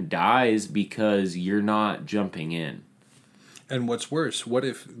friend dies because you're not jumping in? And what's worse, what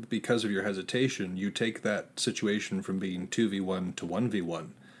if, because of your hesitation, you take that situation from being 2v1 to 1v1?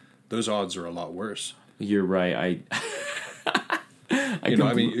 Those odds are a lot worse. You're right.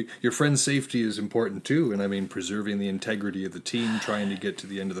 Your friend's safety is important too, and preserving the integrity of the team, trying to get to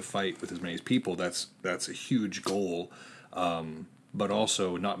the end of the fight with as many people, that's a huge goal, but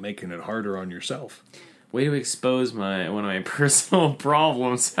also not making it harder on yourself. Way to expose one of my personal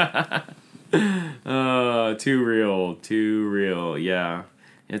problems. Too real, yeah.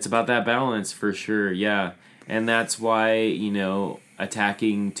 It's about that balance for sure, yeah. And that's why,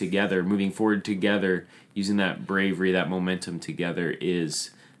 attacking together, moving forward together, using that bravery, that momentum together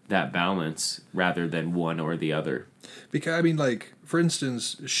is that balance rather than one or the other. Because, I mean, like, for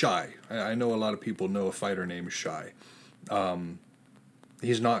instance, Shy. I know a lot of people know a fighter named Shy.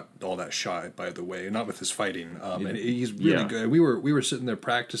 He's not all that shy, by the way, not with his fighting. And he's really good. We were sitting there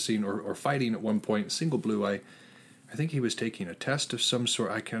practicing or fighting at one point. Single Blue, I think he was taking a test of some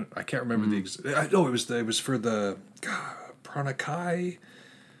sort. I can't remember it was for the Pranakai,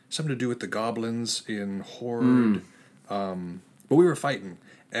 something to do with the goblins in Horde. But we were fighting,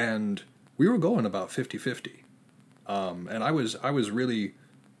 and we were going about 50-50. And I was really,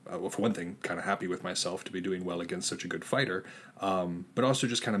 for one thing, kind of happy with myself to be doing well against such a good fighter, but also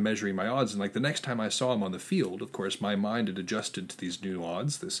just kind of measuring my odds. And like the next time I saw him on the field, of course, my mind had adjusted to these new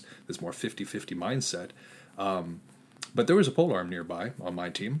odds, this more 50-50 mindset. But there was a polearm nearby on my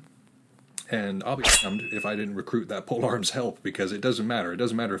team, and I'll be damned if I didn't recruit that polearm's help, because it doesn't matter. It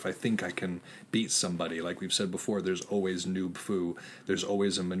doesn't matter if I think I can beat somebody. Like we've said before, there's always noob foo. There's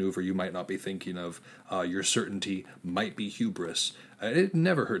always a maneuver you might not be thinking of. Your certainty might be hubris. It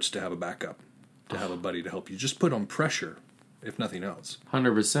never hurts to have a backup, to have a buddy to help you. Just put on pressure, if nothing else.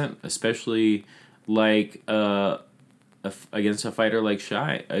 100%, especially like against a fighter like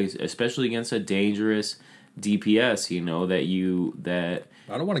Shy, especially against a dangerous DPS, that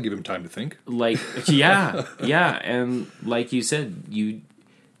I don't want to give him time to think. Like, yeah, and like you said, you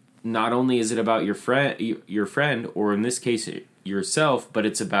not only is it about your friend, or in this case yourself, but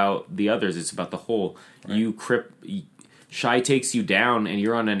it's about the others. It's about the whole. Right. Shy takes you down, and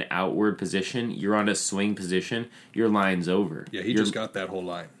you're on an outward position. You're on a swing position. Your line's over. Yeah, he just got that whole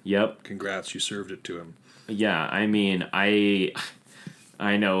line. Yep. Congrats, you served it to him. Yeah, I mean, I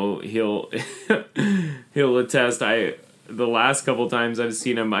know he'll attest. The last couple times I've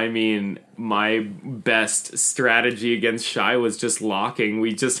seen him, I mean, my best strategy against Shy was just locking.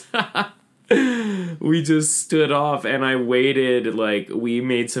 We just stood off, and I waited. Like, we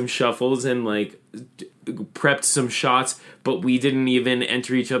made some shuffles and prepped some shots, but we didn't even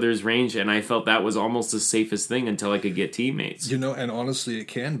enter each other's range, and I felt that was almost the safest thing until I could get teammates. And honestly it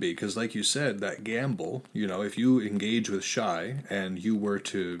can be, because like you said, that gamble, if you engage with Shy and you were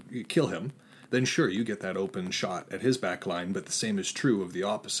to kill him, then sure, you get that open shot at his back line, but the same is true of the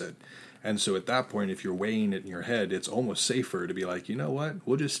opposite. And so at that point, if you're weighing it in your head, it's almost safer to be like, you know what,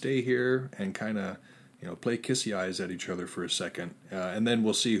 we'll just stay here and kind of play kissy eyes at each other for a second, and then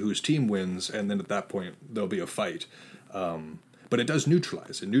we'll see whose team wins, and then at that point, there'll be a fight. But it does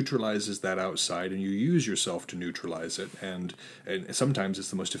neutralize. It neutralizes that outside, and you use yourself to neutralize it, and sometimes it's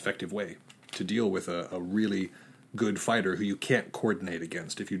the most effective way to deal with a really good fighter who you can't coordinate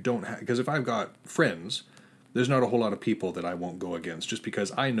against. If you don't because if I've got friends, there's not a whole lot of people that I won't go against, just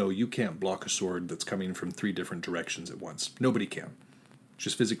because I know you can't block a sword that's coming from 3 different directions at once. Nobody can. It's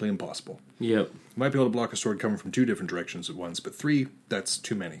just physically impossible. Yep. You might be able to block a sword coming from 2 different directions at once, but 3, that's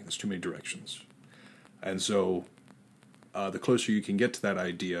too many. That's too many directions. And so the closer you can get to that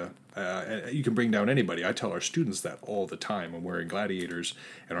idea, you can bring down anybody. I tell our students that all the time when we're in Gladiators,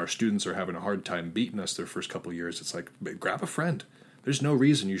 and our students are having a hard time beating us their first couple of years. It's like, grab a friend. There's no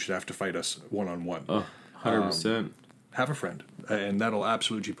reason you should have to fight us one-on-one. Oh, 100%. Have a friend, and that'll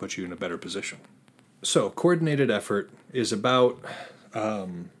absolutely put you in a better position. So, coordinated effort is about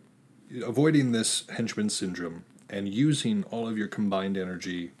avoiding this henchman syndrome and using all of your combined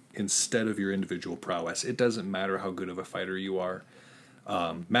energy instead of your individual prowess. It doesn't matter how good of a fighter you are.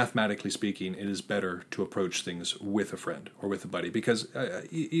 Mathematically speaking, it is better to approach things with a friend or with a buddy, because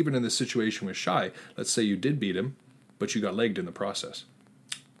even in this situation with Shy, let's say you did beat him, but you got legged in the process.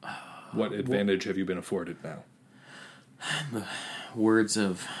 What advantage have you been afforded now? The words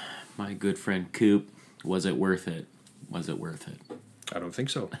of my good friend Coop, was it worth it? Was it worth it? I don't think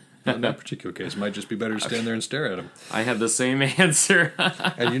so. Not in that particular case. It might just be better to stand there and stare at him. I had the same answer.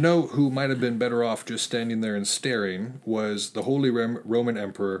 And who might have been better off just standing there and staring was the Holy Roman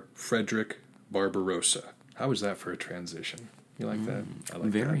Emperor Frederick Barbarossa. How was that for a transition? You like that? I like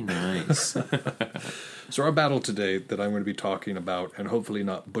very that. Nice. So our battle today that I'm going to be talking about, and hopefully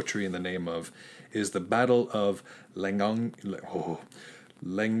not butchering the name of, is the Battle of Legnano.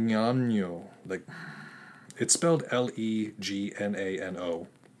 It's spelled Legnano,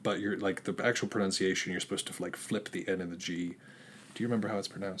 but you're the actual pronunciation, you're supposed to flip the N and the G. Do you remember how it's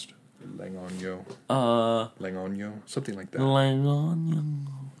pronounced? Legnano. Legnano, something like that.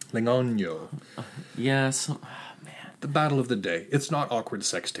 Legnano. Yes. The battle of the day. It's not awkward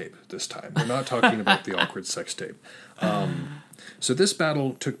sex tape this time. We're not talking about the awkward sex tape. So this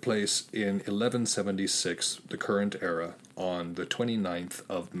battle took place in 1176, the current era, on the 29th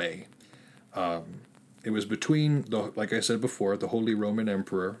of May. It was between, like I said before, the Holy Roman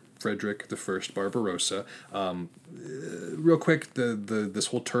Emperor Frederick I Barbarossa. Real quick, this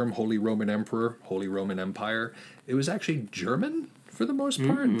whole term Holy Roman Emperor, Holy Roman Empire, it was actually German for the most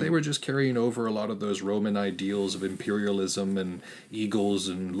part. Mm-hmm. They were just carrying over a lot of those Roman ideals of imperialism and eagles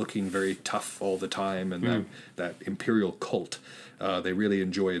and looking very tough all the time, and that imperial cult. They really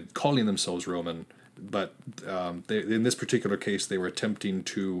enjoyed calling themselves Roman, but in this particular case, they were attempting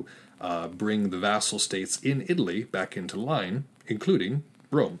to bring the vassal states in Italy back into line, including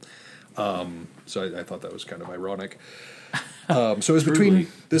Rome. So I thought that was kind of ironic. So it was between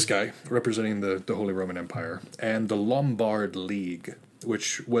this guy, representing the Holy Roman Empire, and the Lombard League,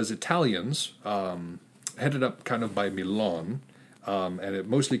 which was Italians, headed up kind of by Milan, and it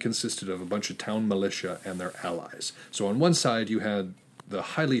mostly consisted of a bunch of town militia and their allies. So on one side, you had the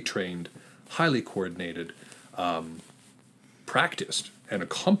highly trained, highly coordinated, practiced, and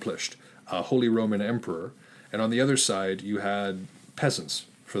accomplished Holy Roman Emperor, and on the other side, you had peasants,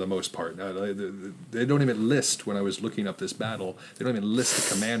 for the most part. They don't even list, when I was looking up this battle, they don't even list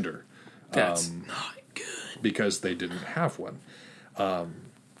the commander. That's not good. Because they didn't have one.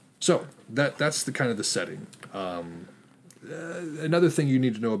 So that's the kind of the setting. Another thing you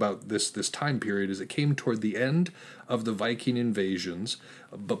need to know about this time period is it came toward the end of the Viking invasions,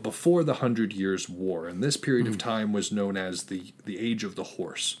 but before the 100 Years' War. And this period of time was known as the Age of the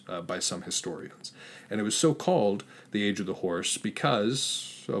Horse by some historians. And it was so called the Age of the Horse because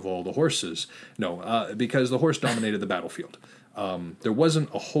of all the horses. No, because the horse dominated the battlefield. There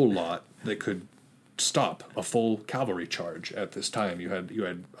wasn't a whole lot that could stop a full cavalry charge at this time. You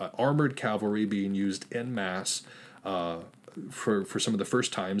had armored cavalry being used en masse for some of the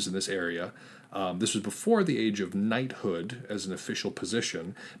first times in this area. This was before the age of knighthood as an official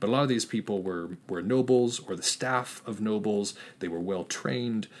position, but a lot of these people were nobles or the staff of nobles. They were well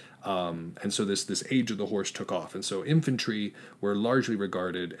trained, and so this age of the horse took off. And so infantry were largely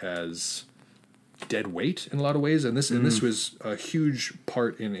regarded as dead weight in a lot of ways, and this was a huge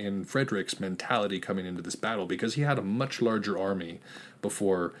part in Frederick's mentality coming into this battle, because he had a much larger army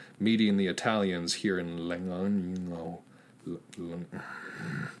before meeting the Italians here in Legno.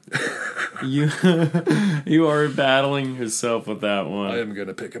 You are battling yourself with that one. I am going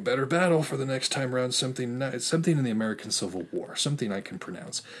to pick a better battle for the next time around. Something in the American Civil War, something I can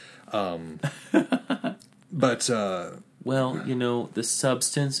pronounce. But well, the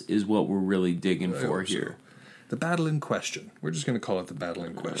substance is what we're really digging for here. So. The battle in question. We're just going to call it the battle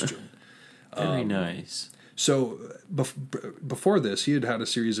in question. Very nice. So before this, he had had a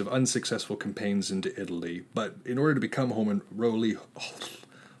series of unsuccessful campaigns into Italy, but in order to become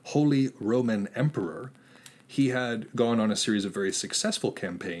Holy Roman Emperor, he had gone on a series of very successful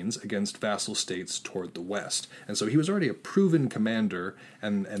campaigns against vassal states toward the west. And so he was already a proven commander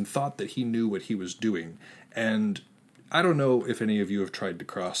and thought that he knew what he was doing. And I don't know if any of you have tried to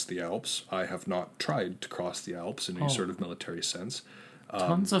cross the Alps. I have not tried to cross the Alps in any sort of military sense.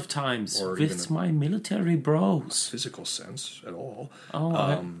 Tons of times with my military bros. Physical sense at all.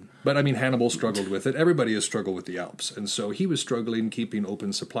 Oh, but I mean, Hannibal struggled with it. Everybody has struggled with the Alps. And so he was struggling keeping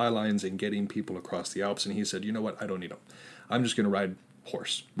open supply lines and getting people across the Alps. And he said, you know what? I don't need them. I'm just going to ride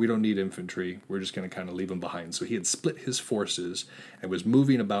horse. We don't need infantry. We're just going to kind of leave them behind. So he had split his forces and was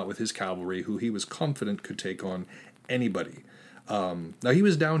moving about with his cavalry, who he was confident could take on anybody. Now, he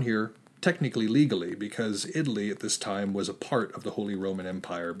was down here technically legally, because Italy at this time was a part of the Holy Roman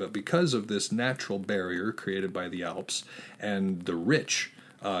Empire, but because of this natural barrier created by the Alps and the rich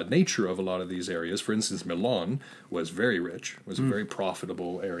nature of a lot of these areas, for instance, Milan was very rich, was a very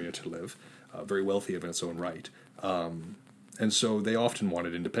profitable area to live, very wealthy in its own right, and so they often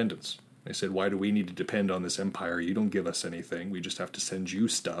wanted independence. They said, why do we need to depend on this empire? You don't give us anything. We just have to send you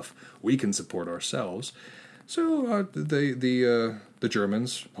stuff. We can support ourselves. So the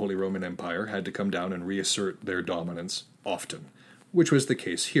Germans, Holy Roman Empire, had to come down and reassert their dominance often, which was the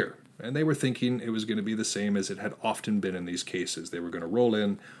case here. And they were thinking it was going to be the same as it had often been in these cases. They were going to roll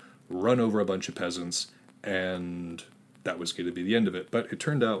in, run over a bunch of peasants, and that was going to be the end of it. But it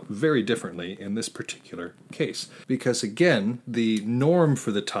turned out very differently in this particular case. Because again, the norm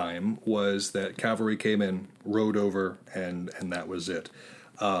for the time was that cavalry came in, rode over, and that was it.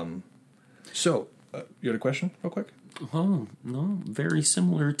 You had a question real quick? Oh, no. Very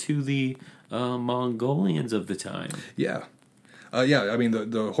similar to the Mongolians of the time. Yeah. I mean,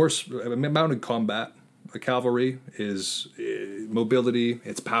 the horse, mounted combat, the cavalry is mobility,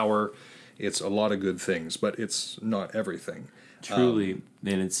 it's power, it's a lot of good things, but it's not everything. Truly.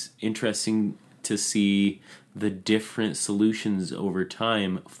 And it's interesting to see the different solutions over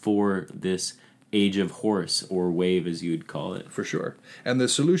time for this age of horse, or wave as you'd call it. For sure. And the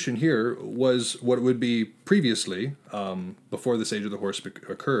solution here was what would be previously, before this age of the horse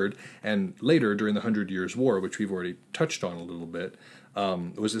occurred, and later during the 100 Years' War, which we've already touched on a little bit,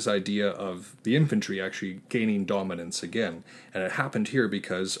 was this idea of the infantry actually gaining dominance again. And it happened here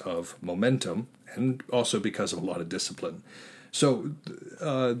because of momentum and also because of a lot of discipline. So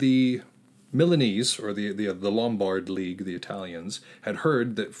the Milanese, or the Lombard League, the Italians, had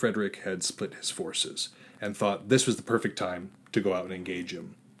heard that Frederick had split his forces and thought this was the perfect time to go out and engage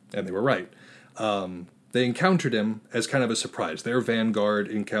him. And they were right. They encountered him as kind of a surprise. Their vanguard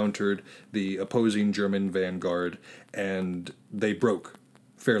encountered the opposing German vanguard, and they broke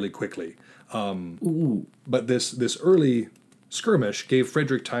fairly quickly. But this early skirmish gave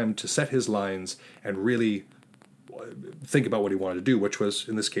Frederick time to set his lines and really think about what he wanted to do, which was,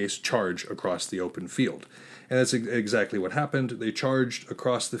 in this case, charge across the open field. And that's exactly what happened. They charged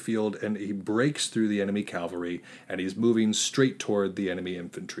across the field, and he breaks through the enemy cavalry, and he's moving straight toward the enemy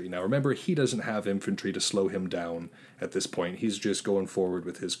infantry. Now, remember, he doesn't have infantry to slow him down at this point. He's just going forward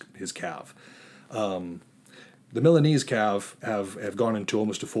with his cav. The Milanese cav have gone into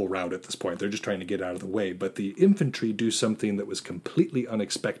almost a full rout at this point. They're just trying to get out of the way. But the infantry do something that was completely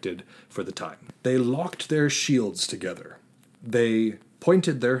unexpected for the time. They locked their shields together. They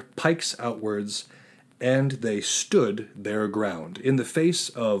pointed their pikes outwards, and they stood their ground in the face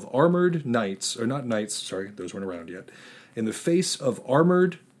of armored knights, or not knights, sorry, those weren't around yet, in the face of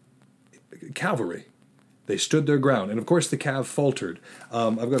armored cavalry. They stood their ground. And of course the cav faltered.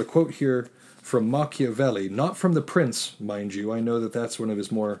 I've got a quote here from Machiavelli, not from The Prince, mind you. I know that that's one of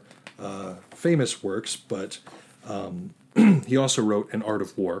his more famous works, but he also wrote An Art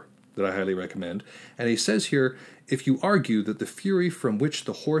of War that I highly recommend. And he says here, if you argue that the fury from which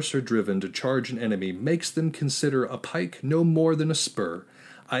the horse are driven to charge an enemy makes them consider a pike no more than a spur,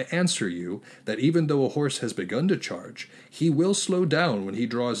 I answer you that even though a horse has begun to charge, he will slow down when he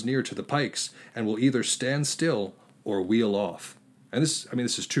draws near to the pikes, and will either stand still or wheel off. And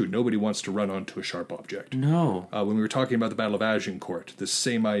this is true. Nobody wants to run onto a sharp object. No. When we were talking about the Battle of Agincourt, this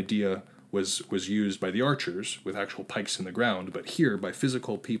same idea was used by the archers with actual pikes in the ground, but here by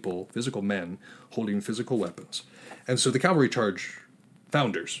physical people, physical men holding physical weapons. And so the cavalry charge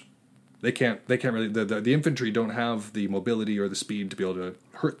founders. They can't really, the infantry don't have the mobility or the speed to be able to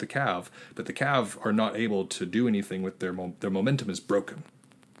hurt the cav, but the cav are not able to do anything with their momentum is broken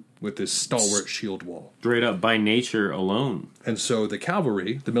with this stalwart shield wall. Straight up by nature alone. And so the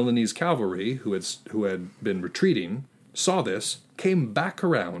cavalry, the Milanese cavalry, who had been retreating, saw this, came back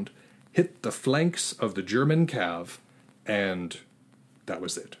around, hit the flanks of the German cav, and that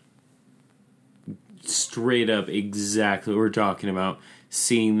was it. Straight up exactly what we're talking about.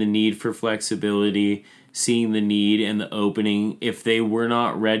 Seeing the need for flexibility, seeing the need and the opening. If they were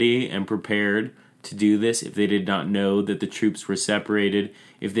not ready and prepared to do this, if they did not know that the troops were separated,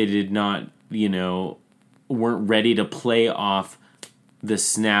 if they did not, weren't ready to play off the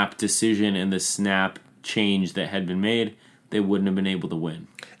snap decision and the snap change that had been made, they wouldn't have been able to win.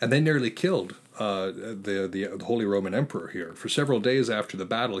 And they nearly killed the Holy Roman Emperor here. For several days after the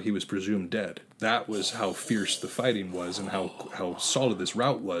battle, he was presumed dead. That was how fierce the fighting was and how solid this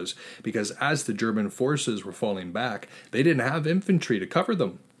rout was, because as the German forces were falling back, they didn't have infantry to cover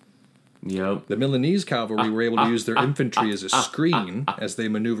them. Yep. The Milanese cavalry were able to use their infantry as a screen as they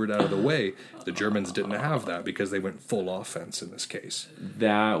maneuvered out of the way. The Germans didn't have that because they went full offense in this case.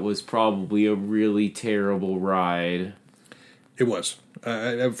 That was probably a really terrible ride. It was.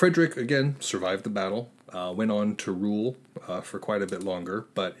 Frederick, again, survived the battle, went on to rule for quite a bit longer,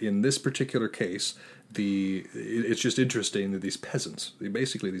 but in this particular case, it's just interesting that these peasants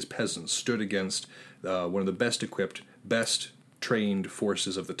stood against one of the best equipped, best trained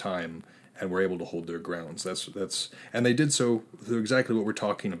forces of the time, and were able to hold their grounds. And they did so through exactly what we're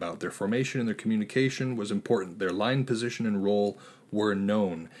talking about. Their formation and their communication was important. Their line position and role were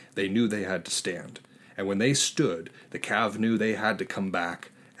known. They knew they had to stand. And when they stood, the cav knew they had to come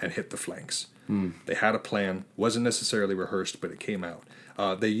back and hit the flanks. They had a plan. Wasn't necessarily rehearsed, but it came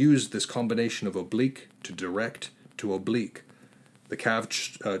out. They used this combination of oblique to direct to oblique. The cav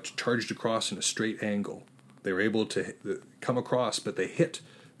charged across in a straight angle. They were able to come across, but they hit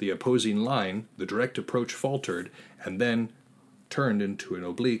the opposing line. The direct approach faltered, and then turned into an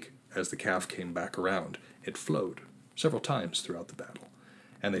oblique as the cav came back around. It flowed several times throughout the battle.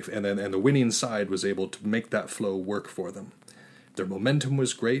 And the winning side was able to make that flow work for them. Their momentum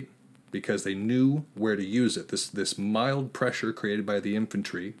was great because they knew where to use it. This mild pressure created by the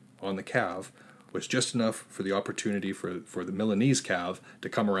infantry on the cav was just enough for the opportunity for the Milanese cav to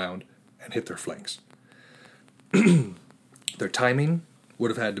come around and hit their flanks. Their timing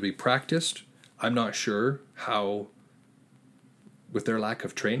would have had to be practiced. I'm not sure how, with their lack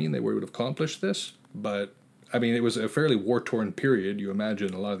of training, they would have accomplished this. But, I mean, it was a fairly war-torn period. You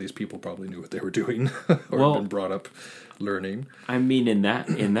imagine a lot of these people probably knew what they were doing or had been brought up learning. I mean, in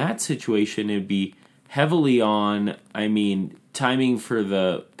that situation, it'd be heavily on, I mean, timing for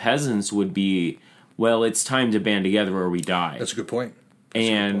the peasants would be, well, it's time to band together or we die. That's a good point.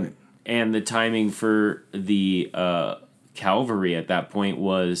 And the timing for the cavalry at that point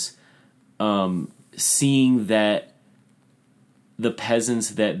was seeing that the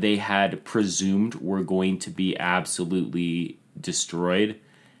peasants that they had presumed were going to be absolutely destroyed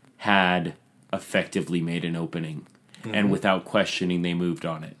had effectively made an opening. Mm-hmm. And without questioning, they moved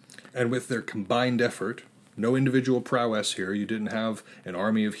on it. And with their combined effort, no individual prowess here. You didn't have an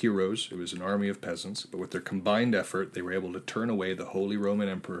army of heroes. It was an army of peasants. But with their combined effort, they were able to turn away the Holy Roman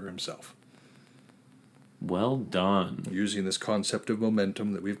Emperor himself. Well done. Using this concept of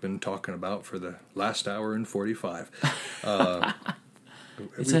momentum that we've been talking about for the last hour and 45.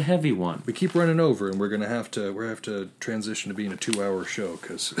 It's a heavy one. We keep running over, and we're going to have to transition to being a 2-hour show,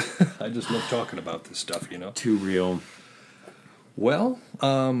 because I just love talking about this stuff, you know? Too real. Well,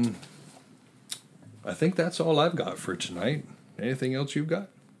 I think that's all I've got for tonight. Anything else you've got?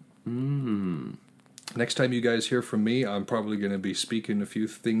 Next time you guys hear from me, I'm probably going to be speaking a few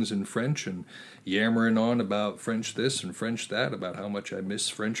things in French and yammering on about French this and French that, about how much I miss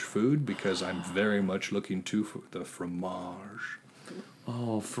French food, because I'm very much looking to the fromage.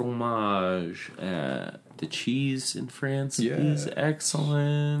 Oh, fromage. The cheese in France is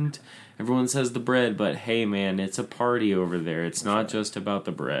excellent. Everyone says the bread, but hey, man, it's a party over there. It's not just about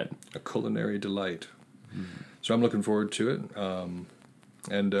the bread. A culinary delight. So I'm looking forward to it.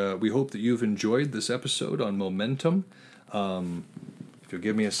 And we hope that you've enjoyed this episode on momentum. If you'll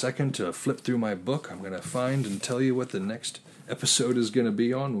give me a second to flip through my book, I'm going to find and tell you what the next episode is going to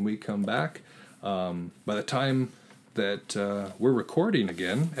be on when we come back. By the time that we're recording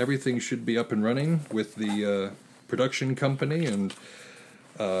again, everything should be up and running with the production company and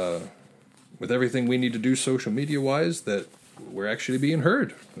with everything we need to do social media-wise, that we're actually being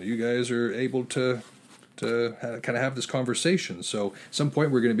heard. You guys are able to kind of have this conversation. So at some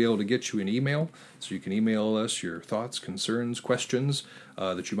point we're going to be able to get you an email, so you can email us your thoughts, concerns, questions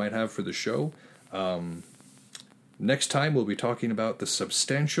that you might have for the show. Next time we'll be talking about the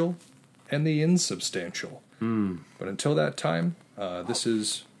substantial and the insubstantial. But until that time, this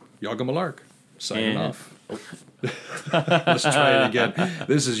is Yaga Malark signing off. Let's try it again.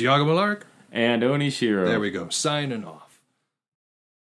 This is Yaga Malark. And Onishiro. There we go. Signing off.